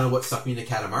kind of what sucked me into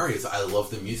Katamari, is I love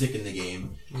the music in the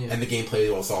game, and the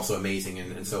gameplay was also amazing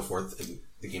and so forth. And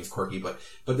the game's quirky, but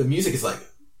the music is like...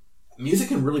 Music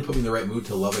can really put me in the right mood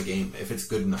to love a game if it's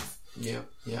good enough. Yeah.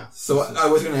 So I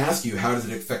was going to ask you, how does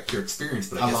it affect your experience?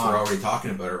 But I guess we're already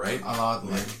talking about it, right? A lot,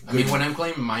 man. I mean, when I'm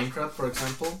playing Minecraft, for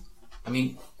example,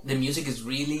 the music is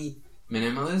really...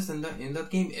 minimalist in that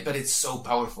game, but it's so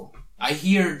powerful. I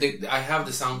have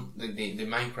the sound, the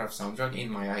Minecraft soundtrack in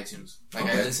my iTunes. I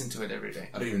listen to it every day.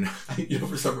 I don't even know.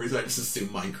 For some reason, I just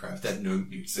assumed Minecraft had no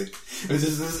music. It was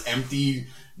just this empty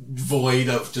void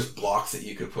of just blocks that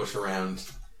you could push around,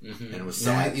 and it was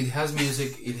sad. No, it has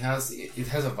music. It has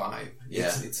a vibe. Yeah,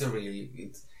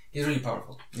 it's really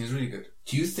powerful. It's really good.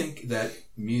 Do you think that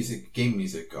game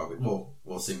music,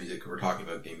 we'll say music, we're talking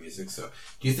about game music, so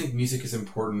do you think music is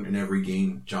important in every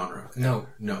game genre? No.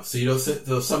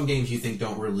 So some games you think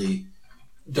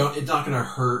it's not going to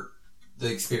hurt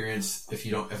the experience if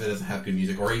it doesn't have good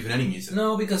music, or even any music?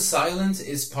 No, because silence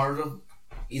is part of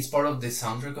the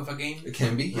soundtrack of a game. It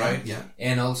can be, right? Yeah.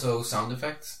 And also sound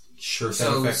effects. Sure,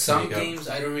 sound effects. Some games,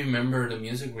 I don't remember the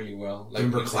music really well. Like,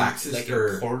 remember Klaxis? Like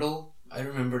a Portal. I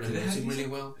remember the music really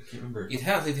well. I can't remember. It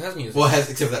has music. Well, it has,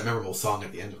 except for that memorable song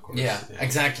at the end, of course. Yeah.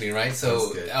 Exactly, right?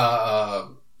 So,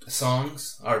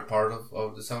 songs are part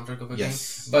of the soundtrack of a game.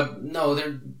 But no,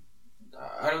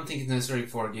 I don't think it's necessary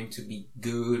for a game to be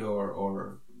good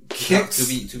or Kicks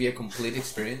to be a complete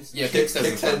experience. Yeah, Kicks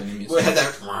doesn't have any music. Well, it had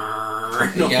that.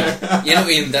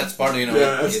 And that's part of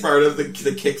that's part of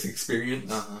the Kicks experience.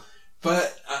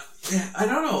 But I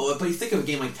don't know. But you think of a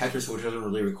game like Tetris, which doesn't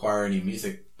really require any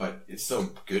music, but it's so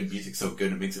good. Music's so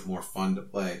good, it makes it more fun to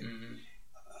play.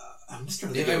 I'm just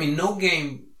trying to think. No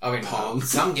game.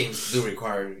 Some games do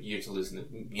require you to listen to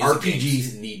music.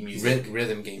 RPGs need music.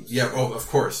 Rhythm games. Yeah. Oh, of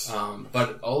course.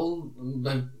 But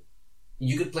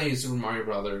you could play Super Mario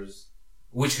Brothers,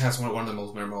 which has one of the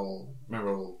most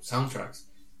memorable soundtracks.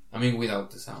 Without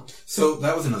the sound. So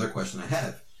that was another question I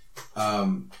had.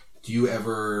 Do you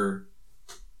ever...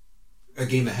 a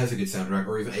game that has a good soundtrack,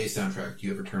 or even a soundtrack, do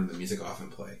you ever turn the music off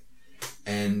and play?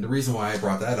 And the reason why I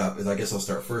brought that up is, I guess I'll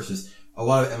start first, is a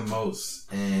lot of MMOs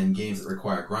and games that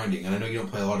require grinding, and I know you don't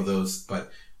play a lot of those,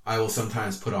 but I will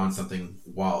sometimes put on something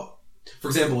while... For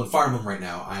example, in Fire Emblem right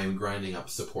now, I am grinding up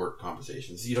support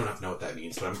conversations. You don't have to know what that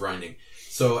means, but I'm grinding.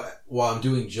 So while I'm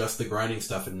doing just the grinding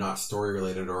stuff and not story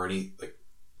related or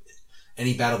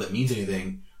any battle that means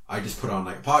anything, I just put on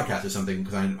like a podcast or something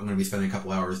because I'm going to be spending a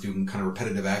couple hours doing kind of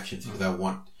repetitive actions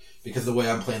because the way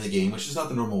I'm playing the game, which is not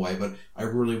the normal way, but I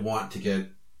really want to get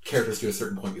characters to a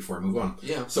certain point before I move on.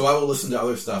 Yeah. So I will listen to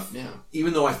other stuff. Yeah.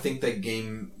 Even though I think that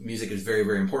game music is very,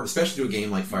 very important, especially to a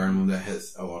game like Fire Emblem that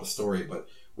has a lot of story. But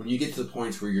when you get to the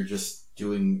points where you're just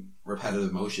doing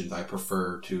repetitive motions, I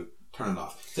prefer to turn it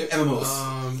off. So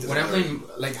MMOs. When I'm playing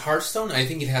like Hearthstone, I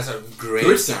think it has a great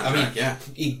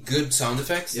soundtrack. Good sound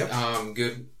effects. Yep.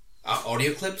 Good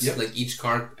audio clips. Yep. Like each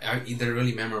card, they're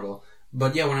really memorable.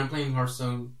 But yeah, when I'm playing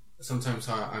Hearthstone, sometimes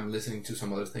I'm listening to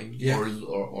some other thing,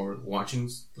 or watching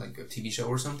like a TV show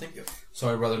or something. Yep.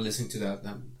 So I'd rather listen to that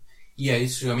than. Yeah,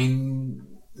 it's true. I mean,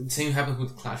 the same happens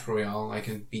with Clash Royale. I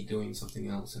can be doing something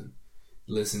else and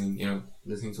listening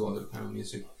to other kind of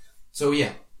music. So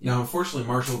yeah. Now, unfortunately,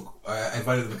 Marshall, I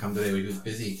invited him to come today, but he was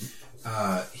busy.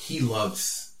 He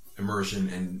loves immersion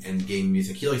and game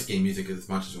music. He likes game music as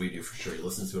much as we do, for sure. He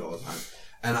listens to it all the time.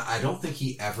 And I don't think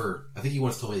I think he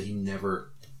once told me that he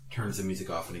never turns the music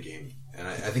off in a game. And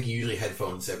I think he usually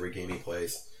headphones every game he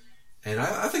plays. And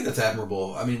I think that's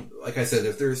admirable. I mean, like I said,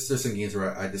 if there's some games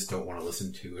where I just don't want to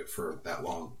listen to it for that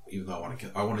long, even though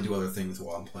I want to do other things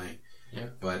while I'm playing. Yeah.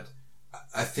 But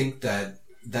I think I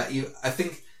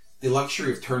think the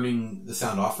luxury of turning the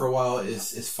sound off for a while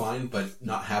is fine, but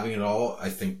not having it all, I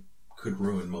think, could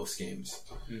ruin most games.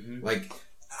 Mm-hmm. Like,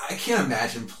 I can't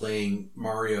imagine playing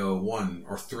Mario 1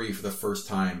 or 3 for the first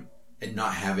time and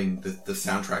not having the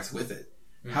soundtracks with it.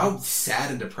 Mm-hmm. How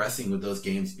sad and depressing would those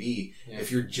games be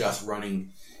if you're just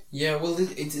running... Yeah, well,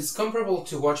 it's comparable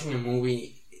to watching a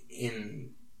movie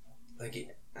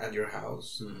at your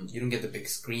house. Mm-hmm. You don't get the big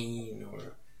screen or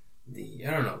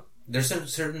I don't know. There's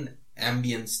certain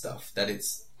ambient stuff that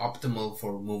it's optimal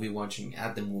for movie watching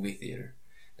at the movie theater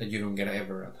that you don't get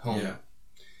ever at home. Yeah.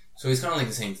 So it's kind of like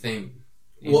the same thing.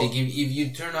 If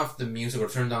you turn off the music or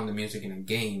turn down the music in a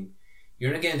game,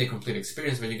 you're not getting the complete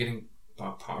experience, but you're getting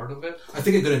a part of it. I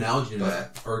think a good analogy to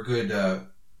that, or a good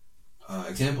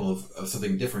example of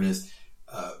something different is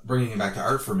bringing it back to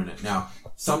art for a minute. Now,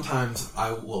 sometimes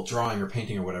I will, drawing or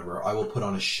painting or whatever, I will put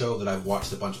on a show that I've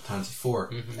watched a bunch of times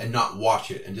before and not watch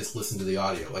it and just listen to the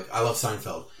audio. Like, I love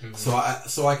Seinfeld.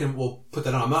 Mm-hmm. We'll put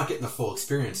that on. I'm not getting the full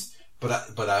experience, but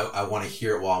I want to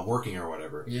hear it while I'm working or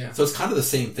whatever. Yeah. So it's kind of the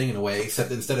same thing in a way,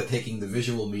 except instead of taking the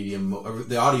visual medium, or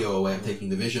the audio away, I'm taking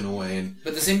the vision away.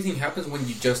 But the same thing happens when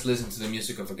you just listen to the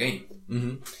music of a game.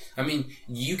 Mm-hmm. I mean,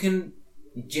 you can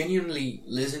genuinely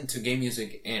listen to game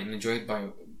music and enjoy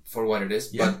it for what it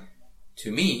is. Yeah. But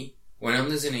to me, when I'm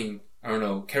listening, I don't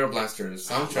know, Carol Blaster's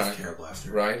soundtrack, Carol Blaster.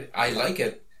 right? I like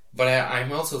it, but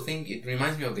I'm also think it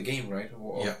reminds me of the game, right?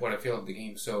 Or Yeah. what I feel of the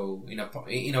game. So in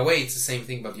a way, it's the same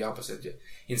thing, but the opposite.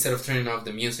 Instead of turning off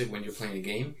the music when you're playing a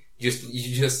game, you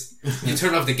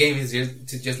turn off the game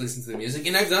to just listen to the music.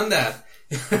 And I've done that.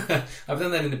 I've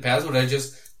done that in the past where I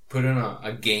just put on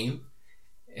a game,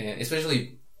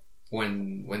 especially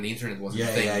when the internet wasn't a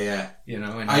thing. Yeah. You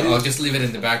know, and I'll just leave it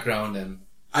in the background. And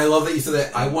I love that you said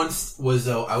that. I once was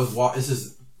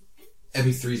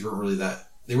MP3s weren't really that,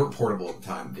 they weren't portable at the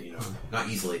time, you know, not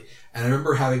easily. And I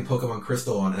remember having Pokemon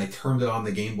Crystal on, and I turned it on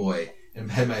the Game Boy and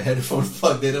had my headphones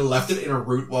plugged in and left it in a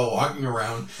route while walking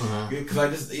around because I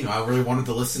just, you know, I really wanted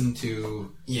to listen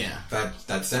to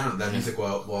that sound, that music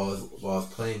while I was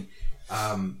playing.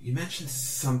 You mentioned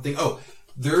something. Oh,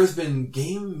 there has been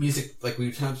game music, like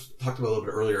we talked about a little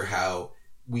bit earlier, how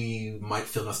we might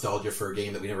feel nostalgia for a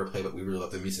game that we never played, but we really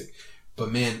love the music.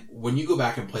 But man, when you go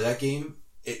back and play that game,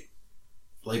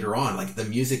 later on, like the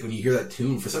music, when you hear that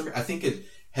tune, for some reason, I think it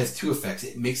has two effects.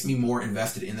 It makes me more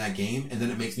invested in that game, and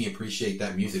then it makes me appreciate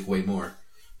that music way more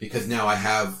because now I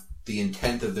have the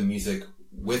intent of the music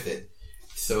with it.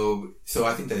 So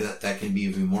I think that can be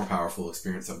an even more powerful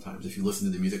experience sometimes if you listen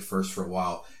to the music first for a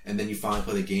while and then you finally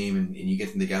play the game and you get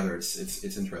them together.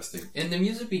 It's interesting. And the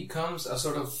music becomes a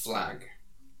sort of flag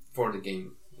for the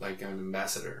game, like an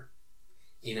ambassador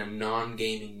in a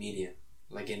non-gaming medium.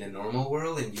 Like in a normal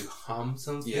world, and you hum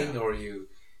something, or you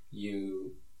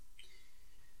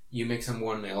make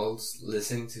someone else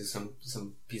listen to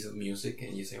some piece of music,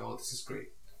 and you say, "Oh, this is great,"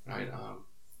 right?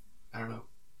 I don't know.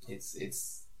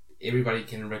 It's everybody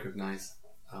can recognize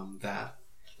that.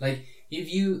 Like if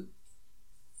you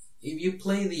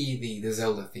play the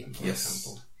Zelda theme, for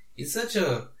example, it's such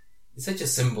a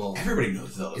symbol. Everybody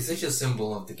knows Zelda. It's such a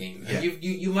symbol of the game. Yeah.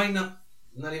 You might not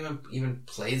even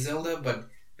play Zelda, but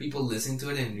people listen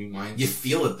to it and remind you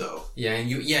feel it though. Yeah, and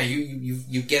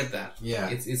you get that. Yeah,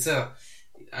 it's a,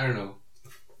 I don't know,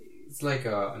 it's like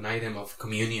an item of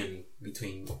communion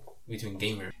between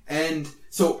gamers. And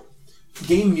so,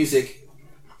 game music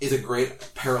is a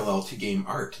great parallel to game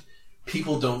art.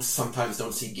 people sometimes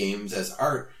don't see games as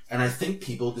art, and I think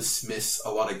people dismiss a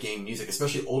lot of game music,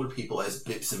 especially older people, as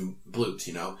blips and bloops,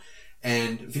 you know?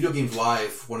 And Video Games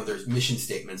Live, one of their mission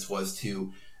statements was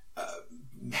to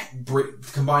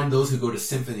combine those who go to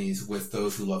symphonies with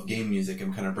those who love game music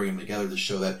and kind of bring them together to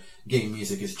show that game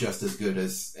music is just as good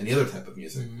as any other type of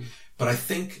music. Mm-hmm. But I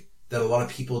think that a lot of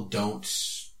people don't,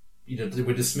 you know, they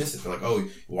would dismiss it. They're like, oh,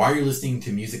 why are you listening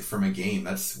to music from a game?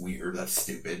 That's weird. That's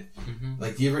stupid. Mm-hmm.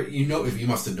 Like, you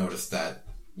must have noticed that.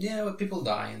 Yeah, but people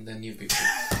die and then new people.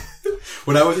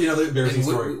 When I was, you know, the embarrassing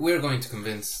story. We're going to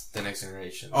convince the next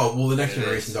generation. Oh, well, the next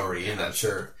generation's already in, I'm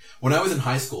sure. When I was in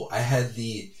high school, I had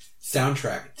the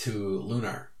soundtrack to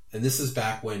Lunar. And this is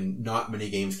back when not many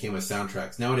games came with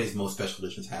soundtracks. Nowadays, most special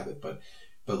editions have it, but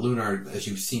Lunar, as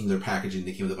you've seen their packaging,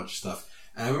 they came with a bunch of stuff.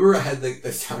 And I remember I had the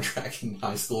soundtrack in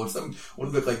high school, and one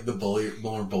of the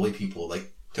more bully people,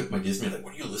 like, took my Discman, like,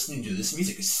 what are you listening to? This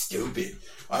music is stupid.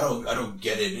 I don't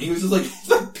get it. And he was just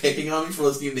like picking on me for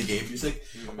listening to game music,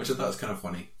 which I thought was kind of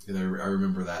funny. And I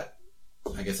remember that.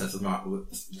 I guess that's not,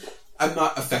 I'm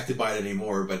not affected by it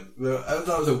anymore, but I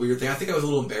thought it was a weird thing. I think I was a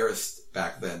little embarrassed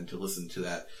back then to listen to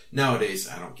that. Nowadays,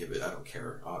 I don't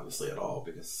care, obviously, at all,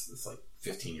 because it's like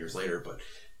 15 years later,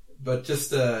 but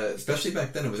just, especially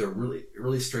back then, it was a really,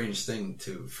 really strange thing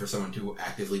for someone to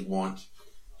actively want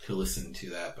to listen to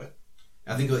that, but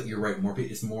I think that you're right.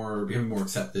 It's becoming more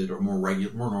accepted or more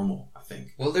regular, more normal, I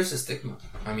think. Well, there's a stigma.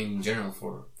 I mean, in general,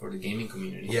 for the gaming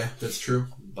community. Yeah, that's true.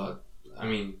 But, I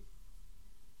mean,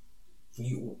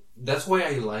 that's why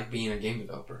I like being a game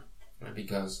developer, right?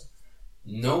 Because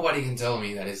nobody can tell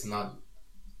me that it's not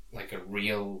like a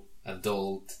real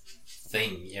adult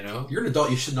thing, you know? You're an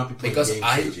adult, you should not be playing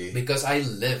games, because I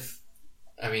live.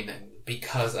 I mean,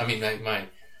 my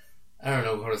I don't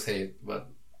know how to say it, but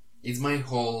it's my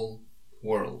whole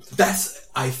world.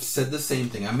 I've said the same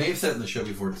thing. I may have said it in the show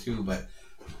before too, but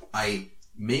I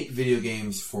make video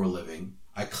games for a living.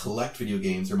 I collect video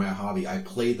games. They're my hobby. I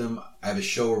play them. I have a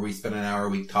show where we spend an hour a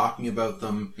week talking about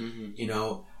them. Mm-hmm. You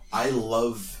know, I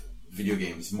love video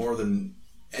games more than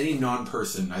any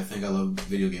non-person. I think I love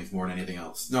video games more than anything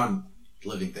else.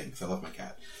 Non-living things. I love my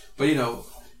cat. But, you know,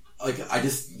 like, I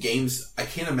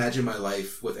can't imagine my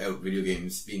life without video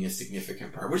games being a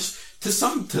significant part, which to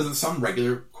some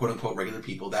regular, quote-unquote regular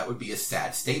people, that would be a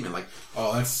sad statement. Like,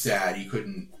 oh, that's sad. You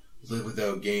couldn't live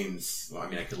without games. Well, I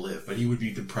mean, I could live, but he would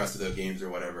be depressed without games or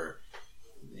whatever.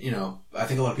 You know, I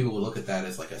think a lot of people would look at that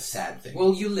as like a sad thing.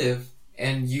 Well, you live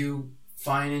and you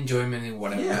find enjoyment in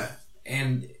whatever. Yeah.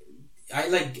 And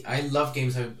I love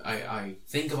games. I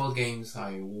think about games.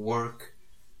 I work,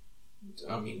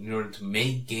 in order to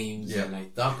make games, yeah. And I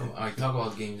talk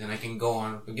about games, and I can go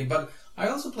on. But I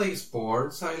also play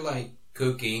sports. I like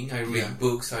cooking. I read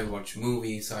books. I watch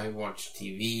movies. I watch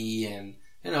TV, and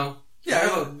you know.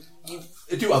 Yeah,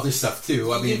 I do other stuff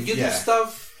too. I mean, you do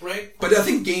stuff, right? But I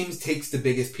think games takes the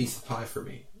biggest piece of pie for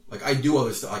me. Like, I do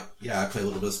other stuff. I play a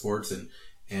little bit of sports,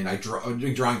 and I draw.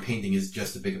 Drawing, painting is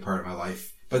just a big part of my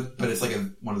life. But it's like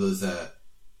one of those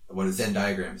Venn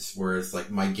diagrams where it's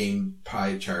like my game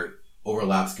pie chart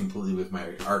overlaps completely with my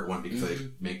art one because I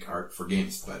make art for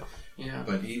games. But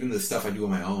even the stuff I do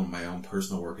on my own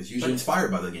personal work is usually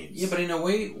inspired by the games. Yeah, but in a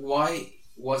way, why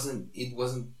wasn't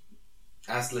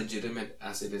as legitimate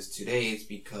as it is today? Is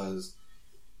because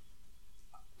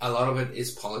a lot of it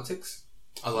is politics,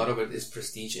 a lot of it is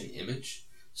prestige and image.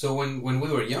 So when we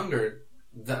were younger,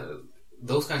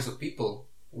 those kinds of people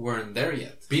weren't there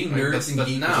yet. Being nerds and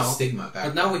geeks is a stigma.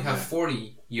 But now we have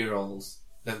 40-year-olds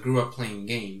that grew up playing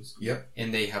games. Yep.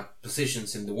 And they have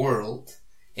positions in the world.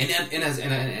 And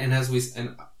as we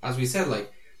said,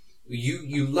 like,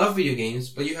 you love video games,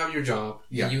 but you have your job.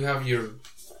 Yeah. You have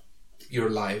your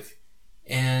life.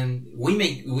 And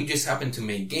we just happen to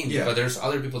make games, but there's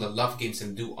other people that love games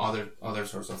and do other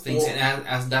sorts of things. Well, and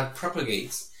as that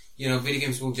propagates, you know, video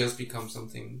games will just become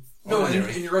something. No, and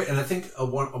you're right. And I think a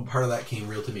part of that came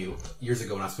real to me years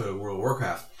ago when I was playing World of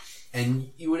Warcraft.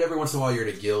 And you would, every once in a while, you're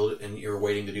at a guild and you're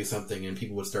waiting to do something, and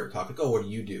people would start talking, like, oh, what do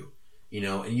you do? You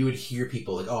know, and you would hear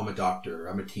people like, oh, I'm a doctor,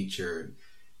 I'm a teacher.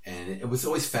 And it was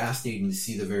always fascinating to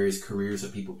see the various careers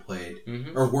that people played,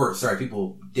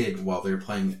 people did while they were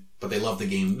playing, but they loved the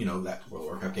game, you know, that World of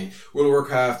Warcraft game. World of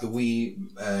Warcraft, the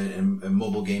Wii, and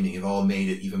mobile gaming have all made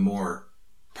it even more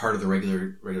part of the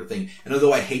regular thing. And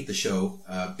although I hate the show,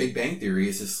 Big Bang Theory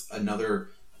is just another,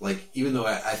 like, even though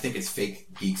I think it's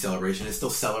fake geek celebration, it's still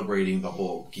celebrating the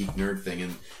whole geek nerd thing.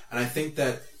 And I think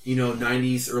that, you know,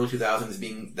 90s, early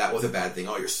 2000s that was a bad thing.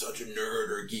 Oh, you're such a nerd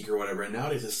or a geek or whatever. And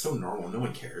nowadays it's so normal. No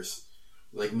one cares.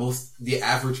 Like, the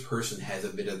average person has a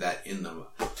bit of that in them.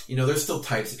 You know, there's still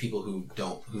types of people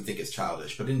who think it's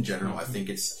childish, but in general, I think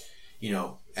it's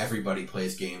everybody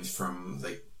plays games from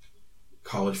like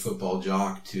college football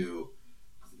jock to,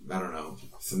 I don't know,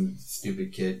 some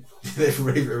stupid kid.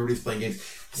 Everybody's playing games.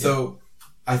 So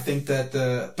I think that,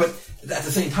 but at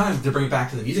the same time, to bring it back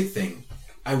to the music thing,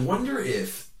 I wonder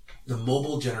if the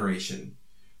mobile generation,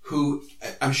 who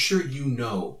I'm sure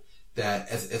that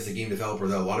as a game developer,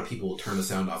 that a lot of people will turn the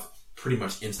sound off pretty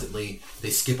much instantly. They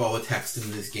skip all the text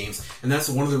in these games. And that's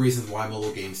one of the reasons why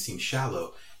mobile games seem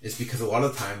shallow, is because a lot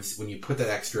of times when you put that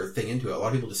extra thing into it, a lot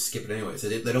of people just skip it anyway. So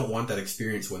they don't want that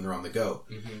experience when they're on the go.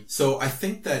 Mm-hmm. So I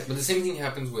think that... But the same thing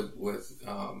happens with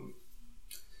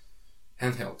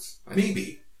handhelds.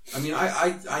 Maybe. I mean,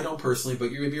 I don't personally,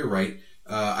 but you're right.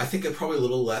 I think it probably a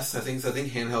little less. I think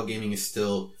handheld gaming is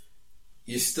still...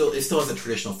 it still has a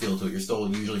traditional feel to it. You're still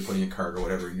usually putting a card or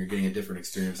whatever, and you're getting a different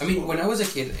experience. I mean, when I was a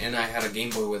kid and I had a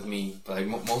Game Boy with me, like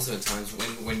most of the times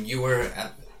when you were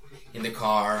in the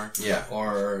car,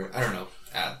 or I don't know,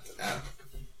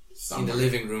 in the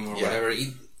living room or whatever.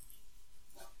 In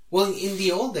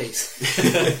the old days,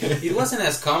 it wasn't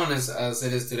as common as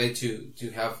it is today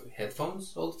to have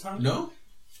headphones all the time. No,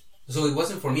 so it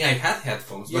wasn't for me. I had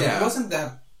headphones, but it wasn't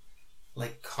that.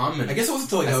 Like common. I guess it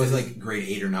wasn't until I was like grade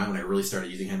 8 or 9 when I really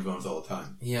started using headphones all the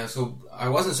time. Yeah, so I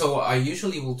wasn't. So I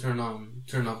usually will turn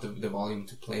off the volume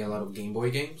to play a lot of Game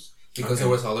Boy games because there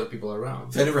was other people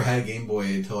around. So I never had a Game Boy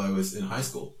until I was in high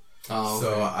school. Oh, okay.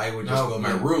 So I would just go in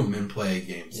my room and play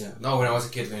games. Yeah. No, when I was a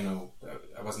kid,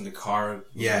 I was in the car.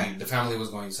 Yeah. The family was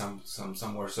going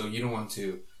somewhere, so you don't want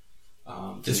to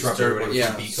disrupt everybody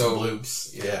with beats and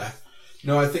loops. Yeah.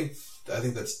 No, I think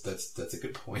that's a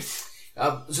good point.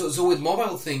 So with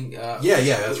mobile thing,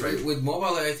 that's right. With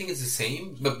mobile, I think it's the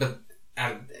same, but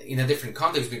in a different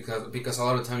context because a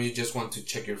lot of times you just want to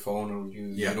check your phone or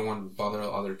you don't want to bother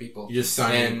other people. You just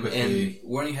sign in quickly. And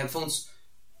wearing headphones,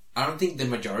 I don't think the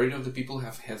majority of the people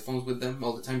have headphones with them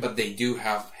all the time, but they do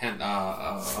have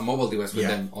a mobile device with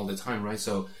them all the time, right?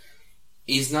 So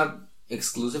it's not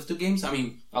exclusive to games. I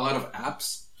mean, a lot of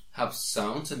apps have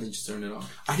sounds and they just turn it on.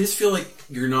 I just feel like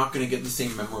you're not going to get the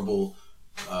same memorable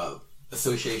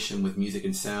association with music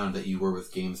and sound that you were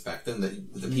with games back then.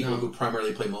 That the people who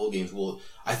primarily play mobile games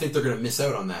I think they're going to miss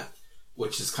out on that,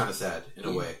 which is kind of sad in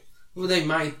a way. Well, they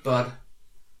might, but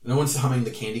no one's humming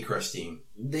the Candy Crush theme.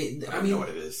 I mean, know what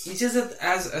it is. It's just that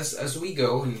as we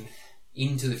go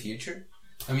into the future,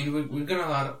 I mean, we're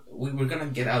gonna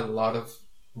get a lot of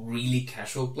really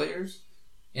casual players,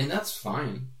 and that's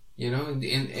fine.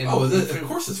 Of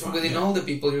course it's fine. Within all the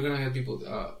people, you're gonna get people.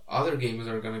 Other gamers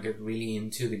are gonna get really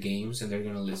into the games, and they're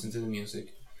gonna listen to the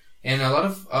music. And a lot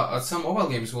of some mobile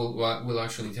games will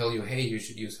actually tell you, "Hey, you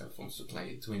should use headphones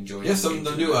to enjoy." Yeah, some of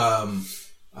them do.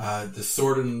 The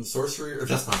Sword and Sorcery, or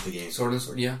that's not the game. Sword and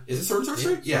Sorcery, yeah. Is it Sword and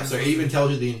Sorcery? Yeah. So it even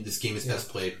tells you this game is best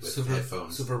played with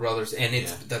headphones. Super Brothers, and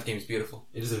that game is beautiful.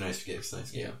 It is a nice game. It's a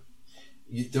nice game. Yeah.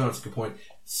 You don't have a good point.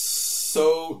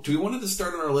 So, do we want to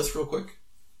start on our list real quick?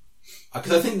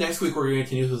 Because I think next week we're going to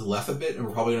continue with left a bit, and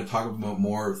we're probably going to talk about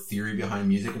more theory behind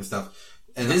music and stuff.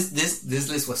 And this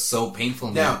list was so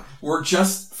painful. Now for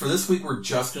this week we're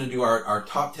just going to do our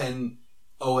top 10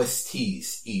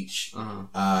 OSTs each,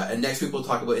 and next week we'll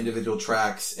talk about individual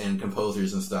tracks and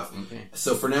composers and stuff. Okay.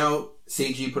 So for now,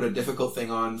 Seiji put a difficult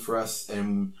thing on for us,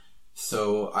 and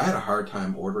so I had a hard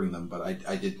time ordering them, but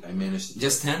I managed to.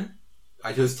 Just 10.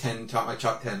 I chose my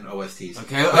top 10 OSTs.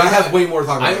 Okay, but I have way more to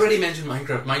talk about. I already mentioned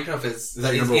Minecraft. Minecraft is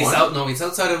that your number one? No, it's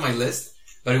outside of my list,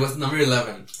 but it was number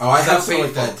 11. Oh, I have something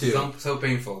like that too. So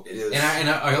painful. It is. And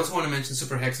I also want to mention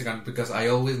Super Hexagon because I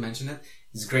always mention it.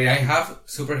 It's great. I have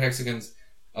Super Hexagon's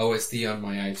OST on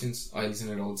my iTunes. I listen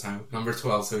to it all the time. Number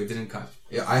 12, so it didn't cut.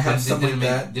 Yeah, I have something like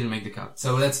that. Didn't make the cut.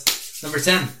 So that's number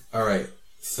 10. All right.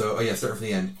 So, starting from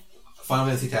the end. Final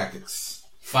Fantasy Tactics.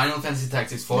 Final Fantasy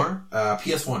Tactics 4?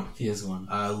 PS1. PS1.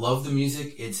 I love the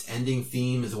music. Its ending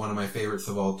theme is one of my favorites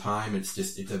of all time. It's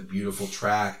a beautiful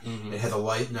track. Mm-hmm. It has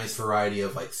a nice variety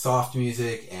of soft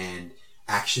music and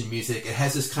action music. It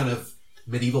has this kind of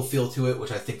medieval feel to it,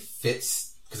 which I think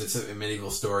fits because it's a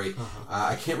medieval story. Uh-huh.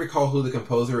 I can't recall who the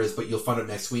composer is, but you'll find out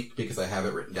next week because I have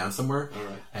it written down somewhere. All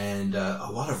right. And a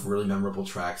lot of really memorable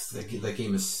tracks. That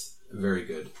game is very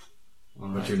good. All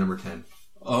right. What's your number 10?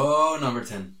 Oh, number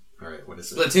 10. All right, what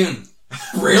is it? Splatoon.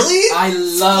 Really? I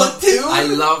love Splatoon. I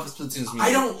love Splatoon's music.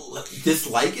 I don't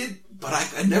dislike it, but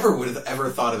I never would have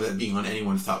ever thought of it being on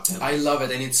anyone's top 10. I love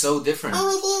it, and it's so different.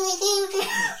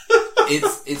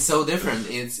 It's so different.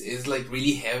 It's like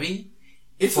really heavy.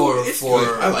 It's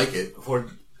good. I like it.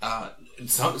 For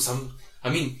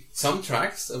some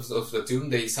tracks of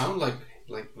Splatoon, they sound like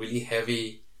really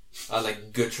heavy.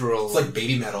 Like guttural. It's like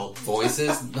baby metal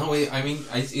voices. No,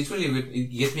 it's really good. It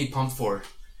gets me pumped for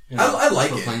You know, I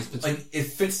like it. Like, it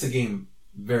fits the game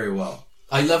very well.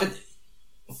 I love it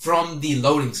from the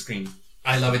loading screen.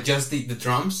 I love it. Just the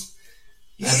drums.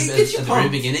 Yeah, at the very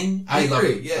beginning. I love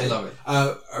it. Yeah. I love it.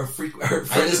 Our friend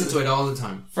I listen to it all the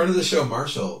time. Friend of the show,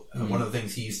 Marshall, one of the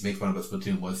things he used to make fun of about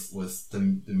Splatoon was the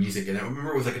music. And I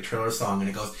remember it was like a trailer song and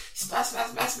it goes,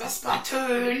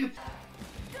 Splatoon!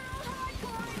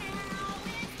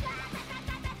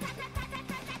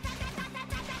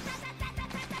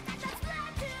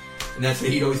 And that's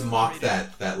what he'd always mock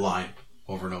that line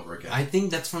over and over again. I think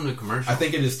that's from the commercial. I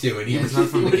think it is too. And it's not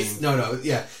from the game. No,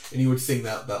 yeah. And he would sing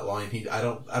that line. I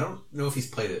don't know if he's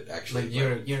played it actually.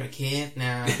 Like you're a kid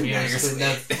now. You're a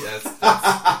squid.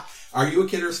 Yes. Are you a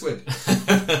kid or a squid?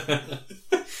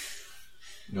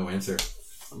 No answer.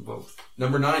 Both.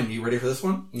 Number 9. You ready for this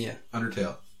one? Yeah.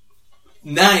 Undertale.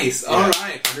 Nice. Yeah. All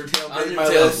right. Undertale made my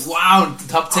list. Wow.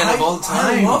 Top 10 of all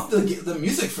time. I love the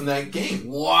music from that game.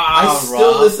 Wow. I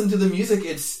still listen to the music.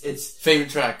 It's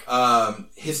favorite track.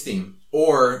 His theme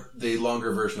or the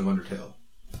longer version of Undertale.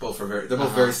 They're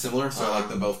both very similar, so I like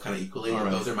them both kind of equally. Right.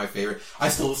 Those are my favorite. I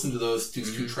still listen to those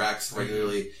two tracks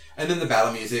regularly. And then the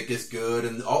battle music is good,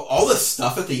 and all the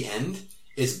stuff at the end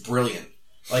is brilliant.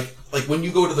 Like when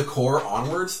you go to the core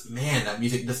onwards, man, that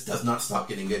music just does not stop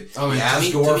getting good. Oh, the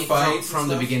Asgore fights from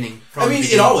the beginning.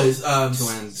 It always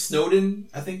Snowden,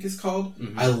 I think is called.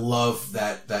 Mm-hmm. I love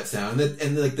that sound,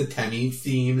 and like the Temmie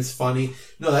theme is funny.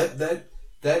 No,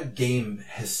 that game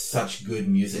has such good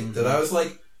music that I was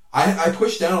like, I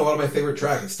pushed down a lot of my favorite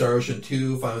tracks, like Star Ocean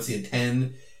 2, Final Fantasy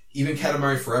X. Even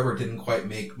Katamari Forever didn't quite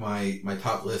make my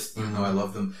top list, even though I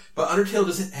love them. But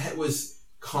Undertale was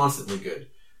constantly good.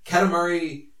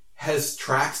 Katamari has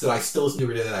tracks that I still listen to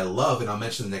every day that I love, and I'll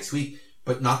mention them next week,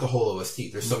 but not the whole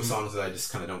OST. There's some songs that I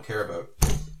just kind of don't care about.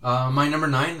 My number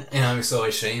 9, and I'm so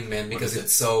ashamed, man, because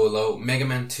it's so low. Mega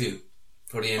Man 2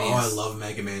 for the NES. Oh, I love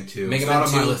Mega Man 2. Mega Man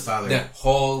 2, the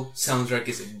whole soundtrack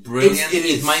is brilliant.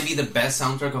 It might be the best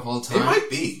soundtrack of all time. It might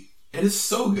be. It is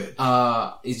so good.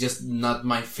 It's just not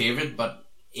my favorite, but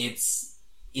it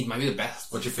might be the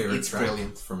best. What's your favorite track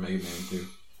brilliant from Mega Man 2?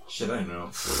 Shit, I don't know.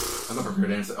 I'm not prepared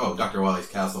to answer. Oh, Dr. Wily's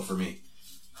Castle for me.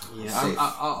 Yeah,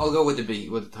 I'll go with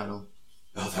the title.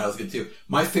 Oh, the title's good too.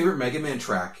 My favorite Mega Man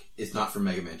track is not from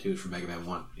Mega Man 2, it's from Mega Man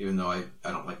 1. Even though I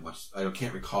don't like much, I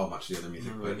can't recall much of the other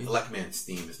music, but Elecman's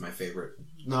theme is my favorite.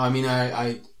 No, I mean,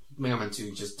 I Mega Man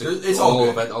 2, just it's all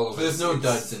of it. All of it. There's no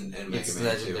duds in Mega Man 2. It's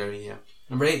legendary, yeah.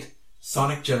 Number 8.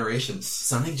 Sonic Generations.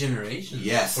 Sonic Generations?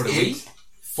 Yes. For the Wii?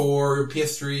 For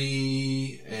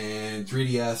PS3 and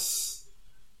 3DS.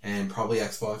 And probably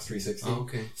Xbox 360. Oh,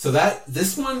 okay. So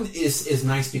this one is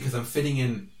nice because I'm fitting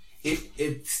in.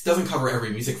 It doesn't cover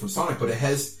every music from Sonic, but it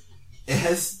has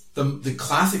the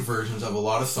classic versions of a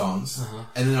lot of songs,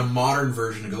 and then a modern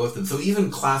version to go with them. So even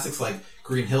classics like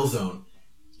Green Hill Zone,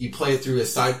 you play it through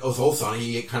as old Sonic,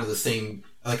 you get kind of the same,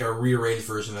 like a rearranged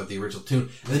version of the original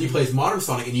tune, and then you play as modern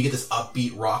Sonic, and you get this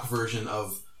upbeat rock version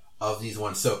of these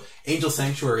ones. So Angel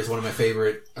Sanctuary is one of my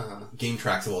favorite game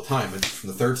tracks of all time. It's from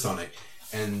the third Sonic.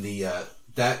 And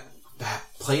that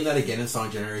playing that again in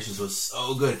Sonic Generations was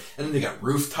so good. And then they got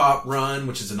Rooftop Run,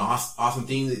 which is an awesome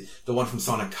theme. The one from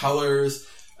Sonic Colors.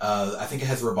 I think it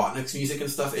has Robotnik's music and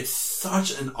stuff. It's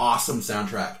such an awesome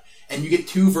soundtrack. And you get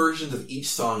 2 versions of each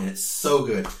song, and it's so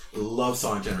good. Love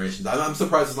Sonic Generations. I'm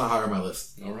surprised it's not higher on my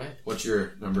list. All right. What's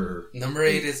your number? Number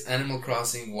 8 is Animal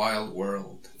Crossing Wild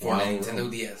World for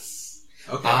Nintendo DS.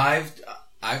 Okay.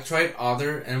 I've tried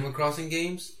other Animal Crossing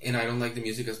games, and I don't like the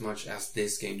music as much as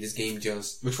this game. This game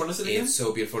just... Which one is it again? It's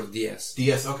so beautiful. For the DS.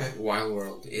 DS, okay. Wild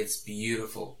World. It's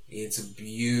beautiful. It's a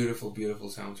beautiful, beautiful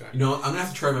soundtrack. You know, I'm going to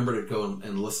have to try to remember to go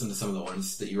and listen to some of the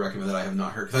ones that you recommend that I have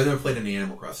not heard, because I've never played any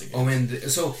Animal Crossing games. Oh, man.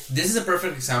 So, this is a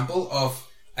perfect example of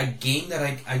a game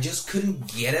that I just couldn't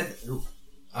get it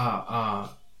right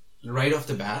off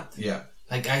the bat. Yeah.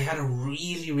 Like, I had a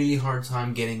really, really hard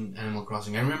time getting Animal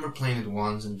Crossing. I remember playing it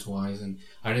once and twice, and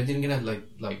I didn't get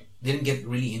didn't get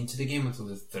really into the game until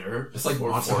the third. It's like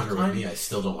Monster Hunter with me. I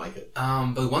still don't like it.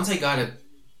 But once I got it,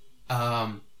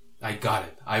 I got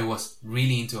it. I was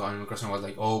really into Animal Crossing. I was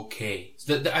like, okay.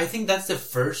 So I think that's the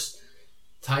first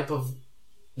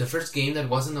game that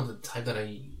wasn't of the type that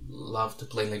I love to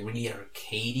play, like really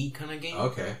arcadey kind of game.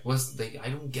 Okay. Was like, I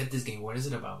don't get this game. What is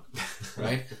it about?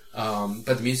 Right?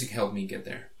 But the music helped me get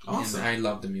there. Awesome. And I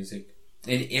love the music.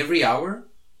 And every hour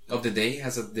of the day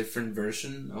has a different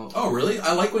version. Oh, really?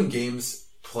 I like when games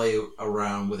play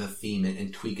around with a theme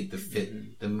and tweak it to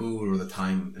fit the mood or the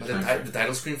time. The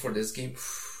title screen for this game.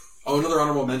 Oh, another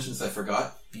honorable mentions I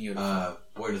forgot. Beautiful.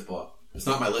 Boy Does Blow Up. It's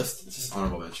not my list. It's just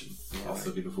honorable mention. Yeah,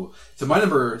 also beautiful. So my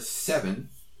number 7,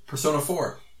 Persona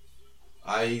 4.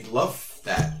 I love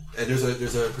that. And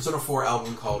there's a Persona 4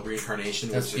 album called Reincarnation.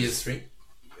 That's PS3?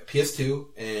 PS2,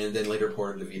 and then later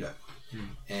ported to Vita.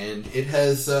 And it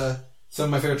has some of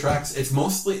my favorite tracks. It's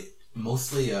mostly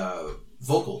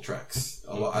vocal tracks.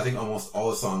 I think almost all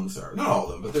the songs are, not all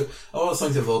of them, but all the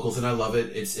songs have vocals, and I love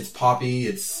it. It's poppy.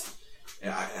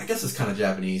 I guess it's kind of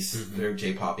Japanese. Mm-hmm. They're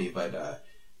J-poppy, but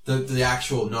the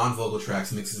actual non-vocal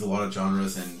tracks mixes a lot of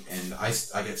genres, and I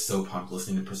get so pumped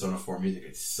listening to Persona 4 music.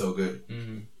 It's so good.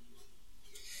 Mm-hmm.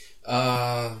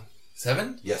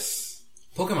 7? Yes.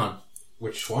 Pokemon.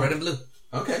 Which one? Red and Blue.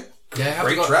 Okay. Yeah,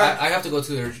 Great track. I have to go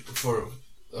to the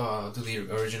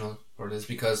original for this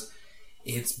because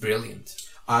it's brilliant.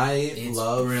 It's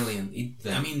brilliant.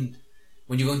 I mean,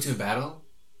 when you go into a battle,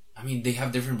 I mean, they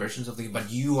have different versions of the game, but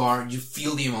you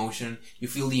feel the emotion, you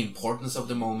feel the importance of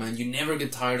the moment. You never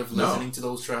get tired of listening to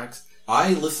those tracks.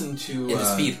 I listen to the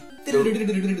speed. I know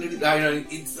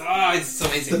it's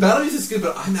amazing. The battle music is good,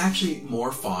 but I'm actually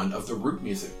more fond of the root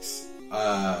musics.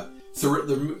 So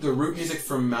the root music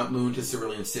from Mount Moon to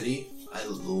Cerulean City, I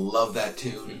love that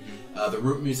tune. Mm-hmm. The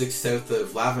root music south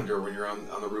of Lavender, when you're on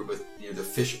the route with the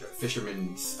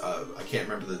fishermen's. I can't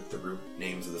remember the root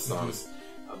names of the songs,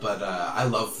 but I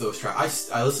love those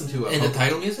tracks. I listen to and the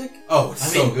title music. Oh,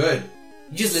 it's so good.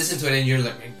 You just listen to it and you're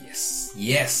like,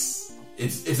 yes.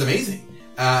 It's amazing.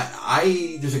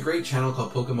 There's a great channel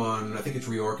called Pokemon, I think it's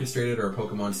Reorchestrated or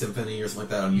Pokemon Symphony or something like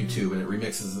that on YouTube, and it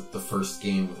remixes the first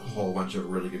game with a whole bunch of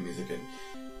really good music and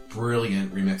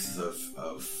brilliant remixes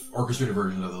of orchestrated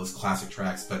versions of those classic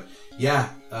tracks. But yeah,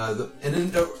 and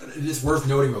then it is worth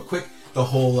noting real quick, the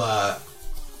whole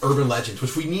Urban Legends,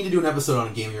 which we need to do an episode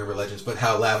on Gaming Urban Legends, but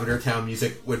how Lavender Town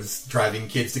music was driving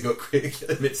kids to go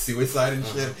commit suicide and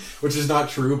shit, which is not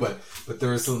true, but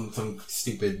there are some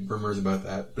stupid rumors about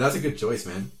that. But that's a good choice,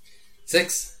 man.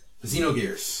 6.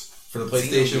 Xenogears for the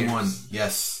PlayStation 1.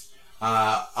 Yes.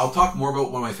 I'll talk more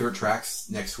about one of my favorite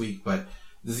tracks next week, but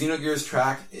the Xenogears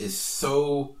track is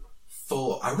so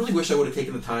full. I really wish I would have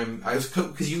taken the time.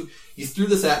 Because you threw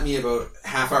this at me about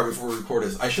half hour before we recorded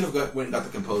this. I should have went and got the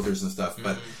composers and stuff.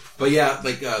 But yeah,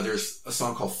 there's a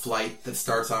song called Flight that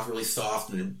starts off really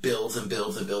soft and it builds and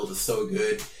builds and builds. It's so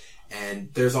good. And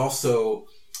there's also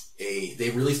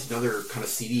they released another kind of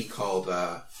CD called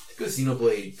I think it was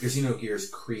Xenogears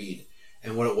Creed.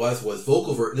 And what it was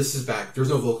vocal this is back. There's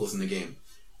no vocals in the game,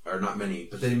 or not many.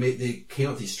 But they came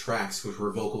out with these tracks which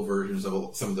were vocal versions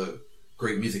of some of the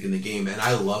great music in the game, and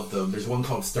I love them. There's one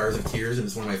called Stars of Tears, and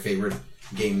it's one of my favorite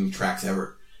game tracks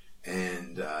ever.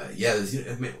 And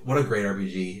what a great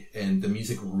RPG, and the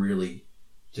music really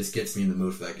just gets me in the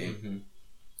mood for that game. Mm-hmm.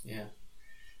 Yeah,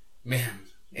 man,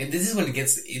 and this is when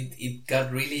it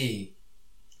got really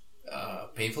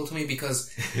painful to me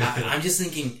because I'm just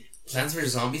thinking Plants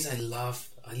vs Zombies. I love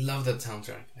that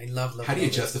soundtrack. I love. How do you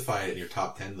justify it in your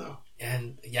top 10 though?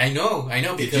 And yeah, I know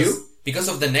because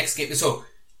of the next game. So.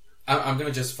 I'm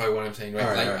gonna justify what I'm saying, right?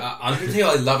 All right. Undertale,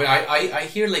 I love it. I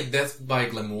hear Death by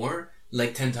Glamour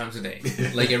 10 times a day,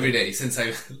 every day since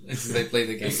I played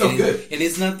the game. It's so good, and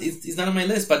it's not on my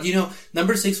list. But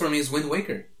number 6 for me is Wind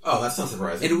Waker. Oh, that's not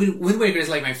surprising. And Wind Waker is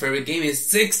my favorite game.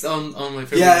 It's 6th on my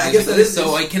favorite. Yeah, I guess that is.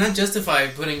 So I cannot justify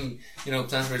putting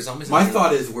Plants vs Zombies. My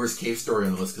thought is where's Cave Story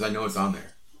on the list because I know it's on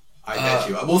there. I bet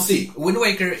you. We'll see. Wind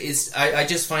Waker is. I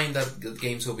just find that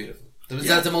game so beautiful.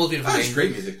 That's the most beautiful game. It's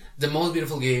great music. The most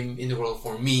beautiful game in the world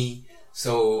for me.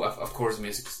 So, of course,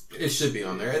 music. It should be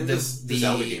on there. And the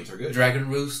Zelda games are good. Dragon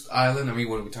Roost Island. I mean,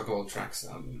 when we talk about tracks,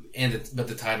 but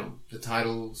the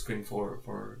title screen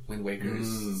for Wind Waker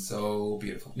is so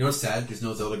beautiful. You know what's sad? There's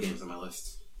no Zelda games on my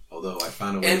list. Although I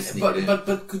found a way to sneak it in.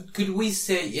 But could we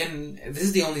say? And this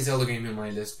is the only Zelda game in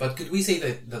my list. But could we say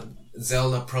that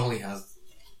Zelda probably has,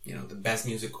 the best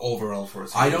music overall for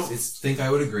us? I don't think I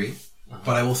would agree.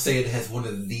 But I will say it has one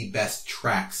of the best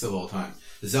tracks of all time.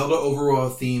 The Zelda overall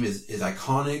theme is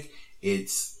iconic.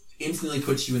 It's instantly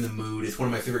puts you in the mood. It's one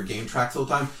of my favorite game tracks of all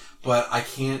time. But I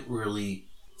can't really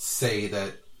say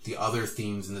that the other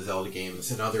themes in the Zelda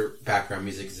games and other background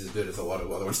music is as good as a lot of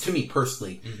other ones. To me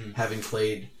personally, having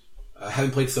played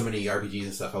so many RPGs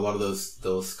and stuff, a lot of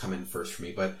those come in first for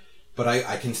me. But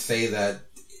I can say that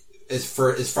as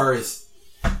far as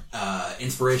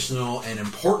inspirational and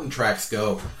important tracks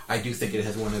go, I do think it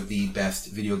has one of the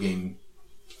best video game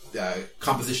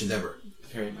compositions ever.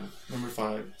 Fair enough. Number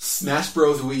 5. Smash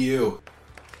Bros. Wii U.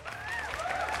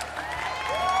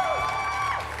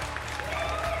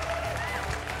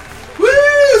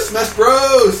 Woo! Smash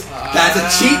Bros! That's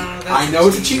a cheat! I know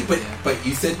it's a cheat, but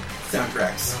you said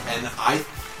soundtracks. And I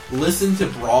listened to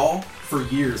Brawl for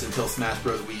years until Smash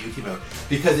Bros. Wii U came out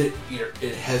because it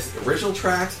has original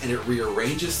tracks and it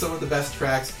rearranges some of the best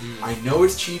tracks. I know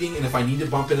it's cheating, and if I need to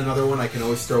bump in another one, I can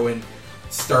always throw in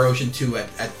Star Ocean 2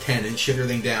 at 10 and shit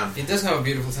everything down. It does have a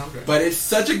beautiful soundtrack. But it's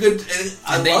such a good...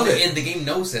 I love it. And the game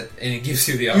knows it, and it gives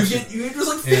you the option.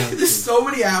 There's so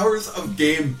many hours of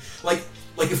game. Like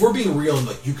if we're being real, and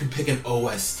like you could pick an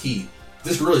OST,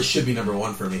 this really should be number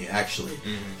one for me, actually.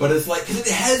 But it's like, because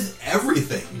it has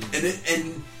everything. And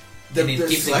it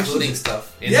keeps including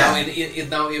stuff. And it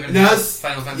now even has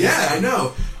Final Fantasy. Yeah, I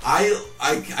know.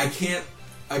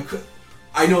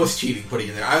 I know it's cheating putting it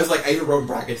in there. I was like, I even wrote in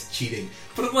brackets cheating.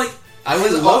 But I'm like, I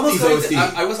was almost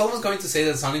going to say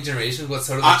that Sonic Generations was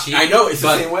sort of the cheat. I know, it's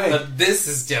the same way. But this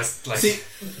is just like... See,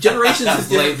 Generations is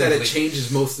different that it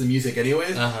changes most of the music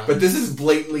anyways. But this is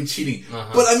blatantly cheating.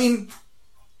 But I mean,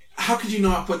 how could you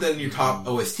not put that in your top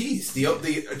OSTs? The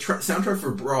soundtrack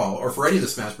for Brawl, or for any of the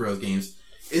Smash Bros. Games,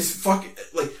 is fucking...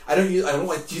 Like, I don't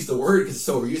like to use the word because it's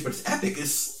so overused, but it's epic.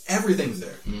 Everything's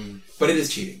there. But it is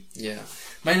cheating. Yeah.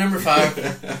 My number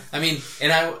 5,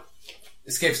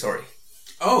 Escape Story.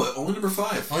 Oh, only number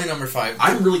 5. Only number 5.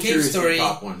 I'm really curious about the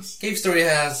top ones. Cave Story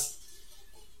has...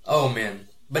 Oh, man.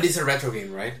 But it's a retro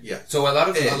game, right? Yeah. So a lot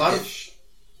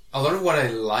of what I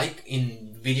like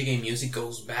in video game music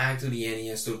goes back to the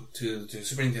NES, to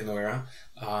Super Nintendo era.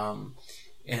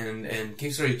 And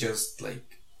Cave Story just, like,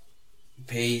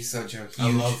 pays such a huge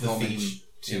I love the moment theme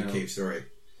to Cave Story.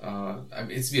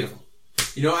 It's beautiful.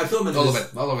 You know, I feel all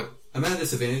of it. I'm at a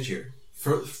disadvantage here.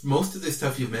 For most of the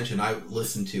stuff you've mentioned, I've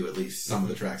listened to at least some of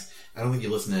the tracks. I don't think you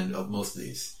listen to most of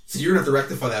these. So you're going to have to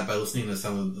rectify that by listening to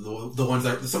some of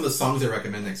some of the songs I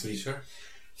recommend next week. Sure.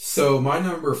 So my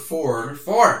number 4,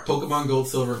 Pokemon Gold,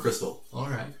 Silver, and Crystal. All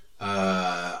right.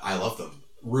 I love them.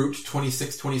 Route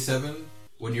 2627,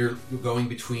 when you're going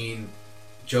between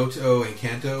Johto and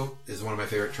Kanto, is one of my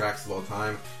favorite tracks of all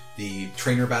time. The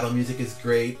trainer battle music is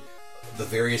great. The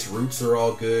various routes are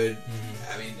all good.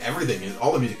 I mean, everything.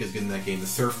 All the music is good in that game. The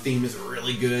surf theme is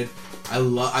really good. I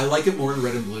like it more in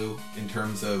Red and Blue in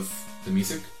terms of the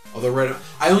music. Although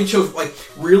I only chose, like,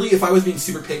 really, if I was being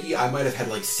super picky, I might have had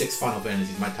like 6 Final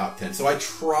Fantasies in my top 10. So I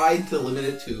tried to limit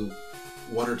it to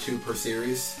 1 or 2 per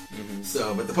series.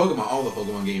 So, but all the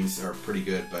Pokemon games are pretty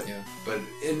good. But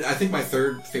I think my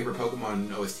third favorite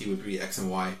Pokemon OST would be X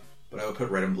and Y. But I would put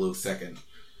Red and Blue second.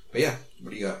 But yeah,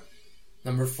 what do you got?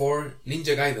 Number 4,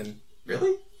 Ninja Gaiden.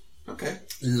 Really? Okay.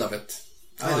 Love it.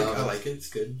 I like it. It's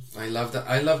good. I love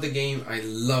the game. I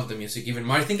love the music even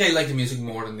more. I think I like the music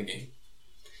more than the game.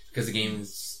 Because the game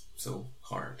is so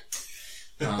hard.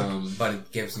 But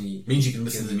it gives me... means you can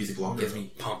listen to the music longer. Gives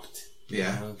me pumped.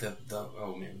 Yeah.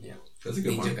 Oh man, yeah. That's a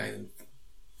good one. Ninja Gaiden.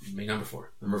 My number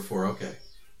 4. Number 4, okay.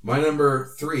 My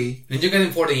number 3... Ninja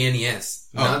Gaiden for the NES.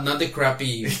 Not the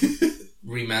crappy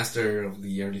remaster of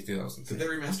the early 2000s. Did they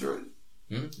remaster it?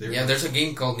 Yeah, there's a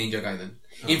game called Ninja Gaiden.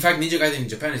 In fact, Ninja Gaiden in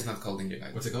Japan is not called Ninja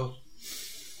Gaiden. What's it called?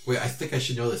 Wait, I think I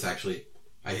should know this, actually.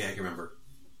 I can remember.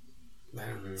 I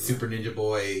don't remember. Super Ninja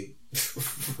Boy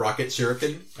Rocket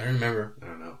Shuriken? I remember. I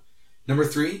don't know. Number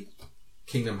 3,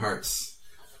 Kingdom Hearts.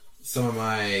 Some of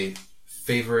my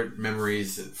favorite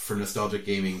memories for nostalgic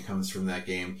gaming comes from that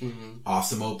game.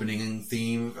 Awesome opening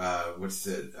theme. What's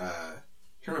it? I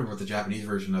can't remember what the Japanese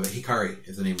version of it. Hikari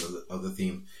is the name of the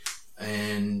theme.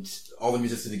 And all the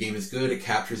music to the game is good. It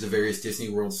captures the various Disney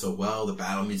worlds so well. The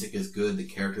battle music is good. The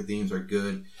character themes are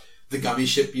good. The Gummy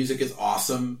Ship music is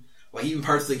awesome. Like, even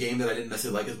parts of the game that I didn't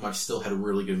necessarily like as much still had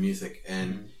really good music.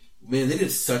 And man, they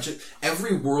did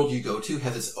every world you go to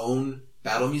has its own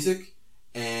battle music,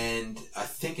 and I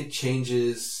think it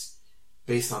changes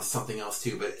based on something else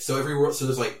too. But so every world, so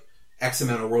there's like X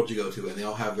amount of worlds you go to, and they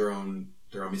all have their own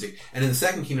music. And in the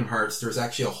second Kingdom Hearts, there's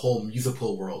actually a whole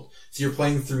musical world. So you're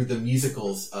playing through the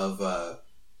musicals of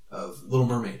Little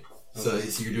Mermaid. Okay.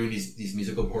 So you're doing these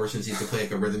musical portions. You have to play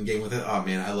like a rhythm game with it. Oh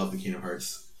man, I love the Kingdom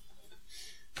Hearts.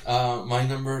 My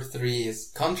number 3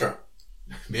 is Contra.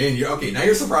 Man, now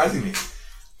you're surprising me.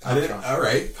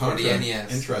 Alright, Contra. For the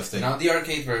NES. Interesting. Not the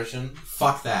arcade version.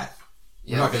 Fuck that.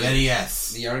 We're talking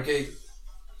NES. The arcade,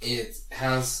 it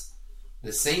has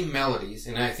the same melodies,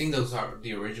 and I think those are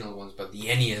the original ones, but the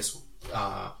NES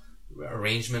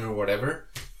arrangement or whatever,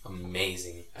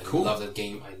 amazing. I love that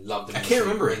game. I love them. I can't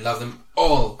remember it. I love them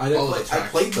all. I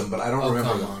played them, but I don't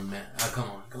remember them. Come on, man.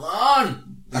 Come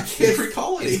on! I can't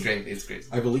recall it. It's great.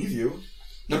 I believe you.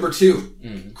 Number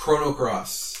 2, Chrono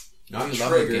Cross. Not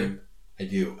Trigger. I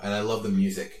do, and I love the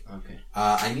music. Okay.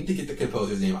 I need to get the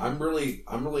composer's name. I'm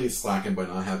really slacking by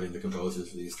not having the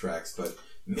composers for these tracks, but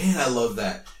man, I love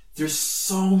that. There's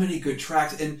so many good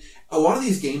tracks, and a lot of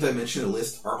these games I mentioned in the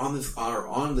list are on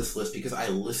this list because I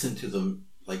listen to them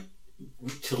like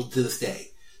till to this day.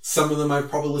 Some of them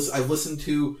I've listened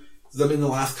to them in the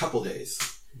last couple days,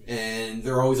 and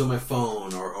they're always on my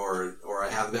phone or I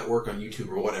have them at work on YouTube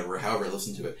or whatever. However, I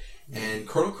listen to it. And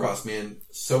Chrono Cross, man,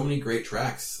 so many great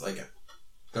tracks. Like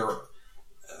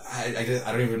I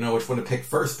don't even know which one to pick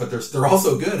first, but they're all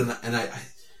so good. And I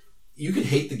you can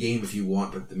hate the game if you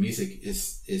want, but the music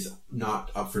is not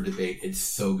up for debate. It's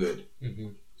so good. Mm-hmm.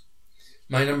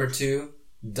 My number 2,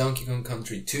 Donkey Kong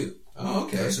Country 2. Oh,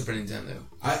 okay. For Super Nintendo.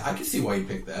 I can see why you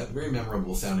picked that. Very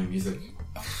memorable sounding music.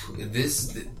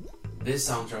 This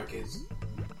soundtrack is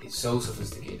so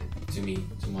sophisticated to me,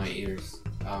 to my ears.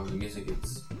 The music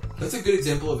is... That's a good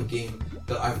example of a game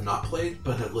that I've not played,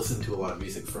 but have listened to a lot of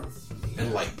music from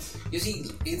and liked. You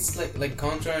see, it's like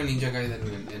Contra and Ninja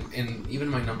Gaiden, and even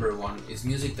my number 1 is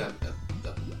music that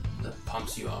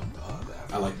pumps you up.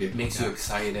 I like it. Makes you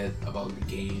excited about the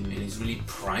game, and it's really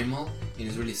primal, and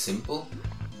it's really simple.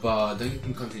 But Donkey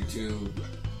Kong Country 2,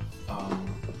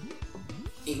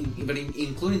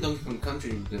 including Donkey Kong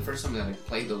Country, the first time that I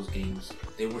played those games,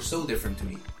 they were so different to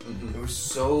me. Mm-hmm. They were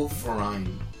so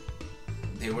foreign.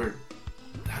 They were,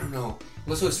 I don't know, it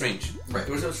was so strange. Right.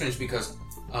 It was so strange because,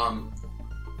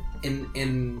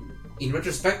 in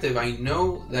retrospective, I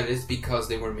know that it's because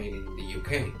they were made in the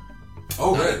UK.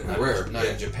 Oh, right. Not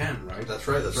in Japan, right? That's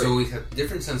right. So we have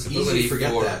different sensibility for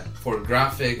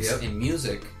graphics and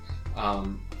music.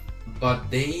 But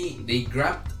they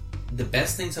grabbed the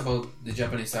best things about the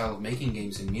Japanese style of making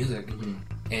games and music, mm-hmm.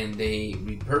 and they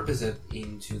repurpose it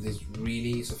into this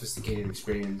really sophisticated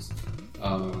experience.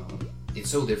 It's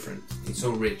so different. It's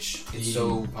so rich. It's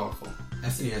so powerful.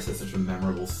 SNES has such a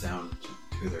memorable sound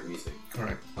to their music.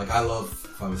 Correct. Like, I love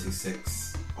Final Fantasy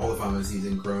 6, all the Final Fantasies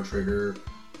in Chrono Trigger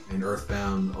and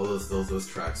Earthbound, all those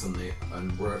tracks on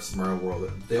Super Mario World.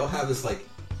 They all have this like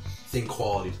same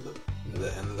quality to them,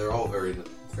 and they're all very,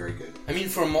 very good. I mean,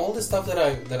 from all the stuff that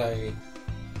I've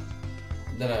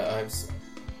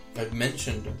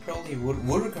mentioned, I probably would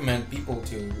recommend people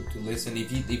to listen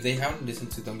if they haven't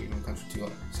listened to Donkey Kong Country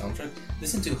 2 soundtrack.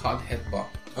 Listen to Hot Head Bop.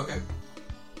 Okay.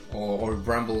 Or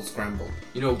Bramble Scramble.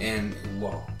 You know, and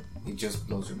wow, it just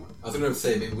blows your mind. I was going to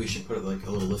say maybe we should put like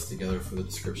a little list together for the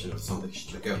description of something you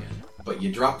should check out. Yeah. But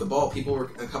you dropped the ball.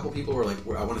 A couple people were like,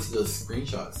 "I want to see those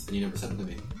screenshots," and you never sent them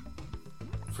to me.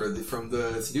 From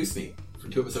the Seduce Me from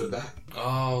 2 episodes back.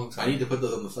 Oh, sorry. I need to put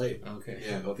those on the site. Okay.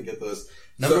 Yeah, I'll have to get those.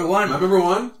 Number 1. My number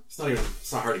 1. It's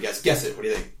not hard to guess. Guess it. What do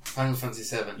you think? Final Fantasy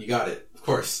 7. You got it. Of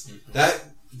course.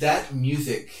 Mm-hmm. That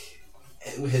music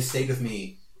has stayed with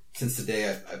me since the day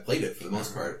I played it, for the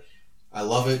most part. I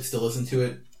love it. Still listen to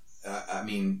it. I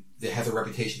mean, it has a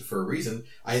reputation for a reason.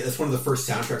 That's one of the first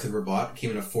soundtracks I ever bought. It came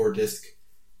in a 4-disc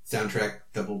soundtrack,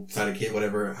 double-sided kit,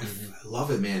 whatever. Mm-hmm. I love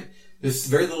it, man. There's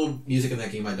very little music in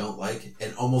that game I don't like,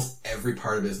 and almost every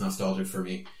part of it is nostalgic for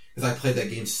me, because I played that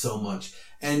game so much.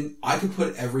 And I could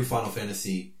put every Final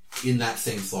Fantasy in that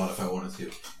same slot if I wanted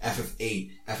to.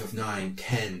 FF8, FF9,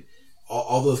 10,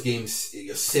 all those games,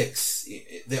 6,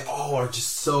 they all are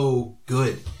just so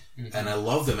good. Mm-hmm. And I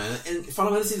love them. And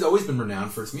Final Fantasy has always been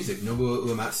renowned for its music. Nobuo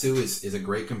Uematsu is a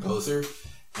great composer,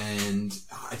 and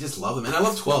I just love them. And I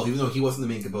love 12, even though he wasn't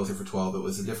the main composer for 12. It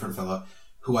was a different fella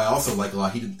who I also like a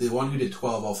lot. The one who did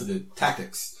 12 also did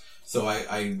Tactics. So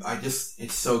I just,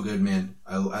 it's so good, man.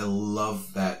 I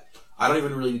love that. I don't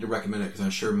even really need to recommend it, because I'm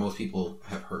sure most people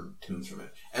have heard tunes from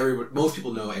it. Most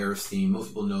people know Aerith's theme. Most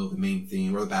people know the main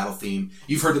theme or the battle theme.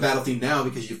 You've heard the battle theme now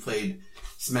because you've played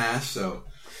Smash, so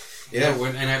yeah.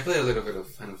 And I played a little bit of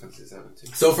Final Fantasy 7 too.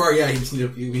 So far, yeah, you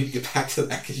need to get back to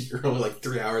that, because you're only like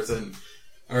 3 hours in.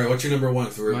 All right, what's your number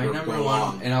 1? My number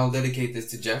 1, and I'll dedicate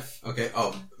this to Jeff. Okay.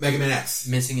 Oh, Mega Man X.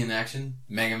 Missing in action,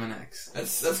 Mega Man X.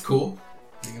 That's cool.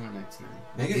 Mega Man X, man.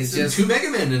 It's just 2 Mega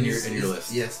Men in your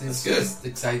list. Yes, it's just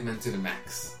excitement to the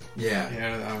max. Yeah.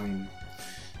 Yeah, I mean,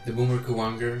 the Boomer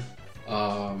Kuwanger,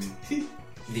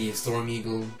 the Storm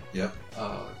Eagle. Yep.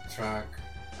 Track.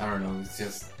 I don't know. It's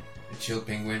just a Chill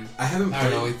Penguin. I don't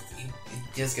know. It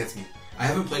just gets me. I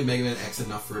haven't played Mega Man X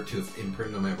enough for it to have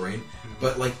imprinted on my brain.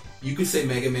 But like, you could say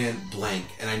Mega Man blank,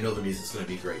 and I know the music's going to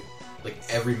be great. Like,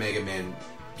 every Mega Man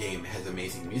game has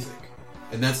amazing music.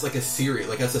 And that's like a series.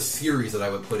 Like, that's a series that I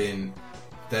would put in.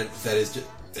 That is just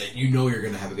that you're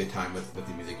going to have a good time with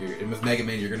the music. And with Mega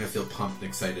Man, you're going to feel pumped and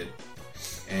excited.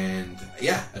 And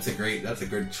yeah, that's a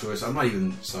good choice. I'm not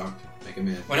even shocked. Mega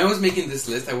Man. When I was making this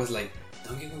list, I was like,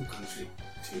 Donkey Kong Country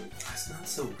 2. That's not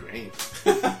so great.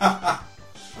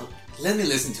 Let me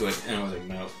listen to it. And I was like,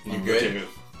 no, you're good.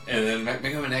 And then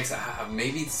Mega Man X,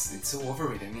 maybe it's so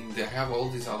overrated. I mean, they have all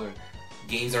these other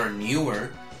games that are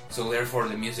newer So therefore,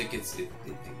 the music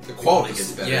the quality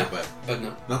gets better, yeah, but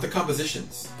no, not the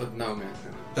compositions. But no, man.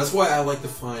 No. That's why I like to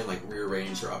find like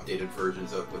rearranged or updated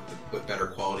versions of with better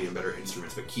quality and better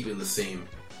instruments, but keeping the same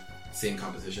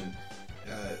composition.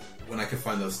 When I can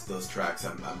find those tracks,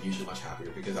 I'm usually much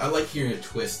happier because I like hearing a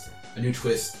new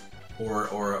twist,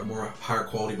 or a more higher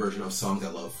quality version of songs I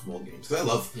love from old games.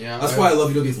 That's why I love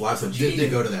video games live. So you need to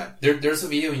go to that. There's a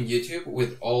video on YouTube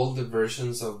with all the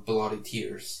versions of Bloody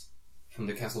Tears from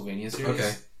the Castlevania series.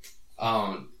 Okay.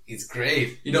 It's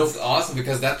great. It's awesome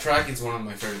because that track is one of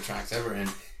my favorite tracks ever,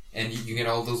 and you get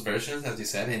all those versions, as you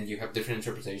said, and you have different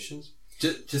interpretations.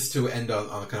 Just to end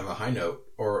on kind of a high note,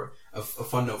 or a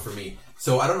fun note for me.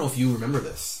 So I don't know if you remember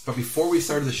this, but before we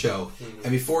started the show,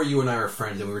 and before you and I were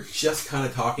friends, and we were just kind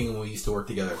of talking when we used to work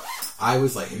together, I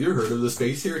was like, have you ever heard of the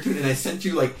Space Harrier tune? And I sent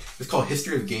you it's called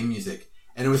History of Game Music.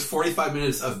 And it was 45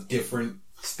 minutes of different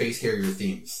Space Harrier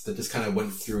themes that just kind of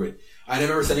went through it. I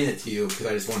remember sending it to you because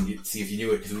I just wanted to see if you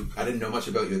knew it, because I didn't know much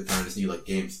about you at the time. I just knew you liked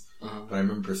games. But I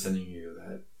remember sending you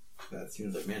that tune. I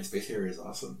was like, man, Space Harrier is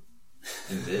awesome.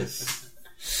 And it is.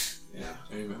 Yeah,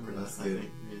 I remember that.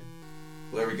 Yeah.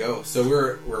 Well, there we go. So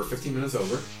we're 15 minutes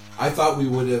over. I thought we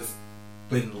would have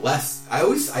been less. I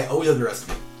always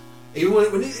underestimate. Even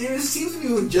when it seems to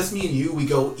be with just me and you, we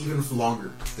go even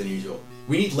longer than usual.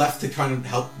 We need Left to kind of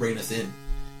help rein us in.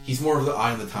 He's more of the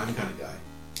eye on the time kind of guy.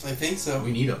 I think so.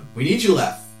 We need him. We need you,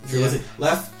 Left. If you're listening,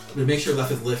 Left, to make sure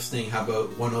Left is listening. How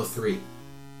about 103?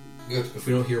 Good. If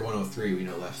we don't hear 103, we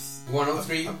know Left's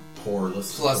 103 a poor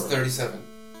listener. plus 37.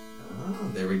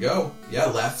 Oh, there we go. Yeah,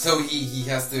 Left. So he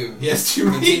has to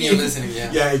continue listening,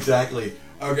 yeah. Yeah, exactly.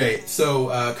 Okay, so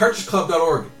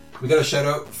cartridgeclub.org. We got a shout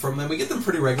out from them. We get them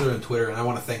pretty regular on Twitter, and I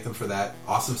want to thank them for that.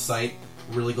 Awesome site.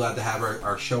 Really glad to have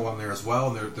our show on there as well,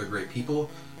 and they're great people.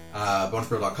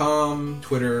 bonusbarrel.com,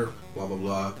 Twitter, blah, blah,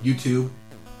 blah. YouTube.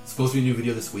 It's supposed to be a new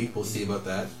video this week. We'll see about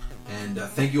that. And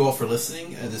thank you all for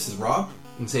listening. This is Rob.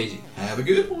 And Seiji. Have a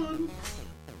good one.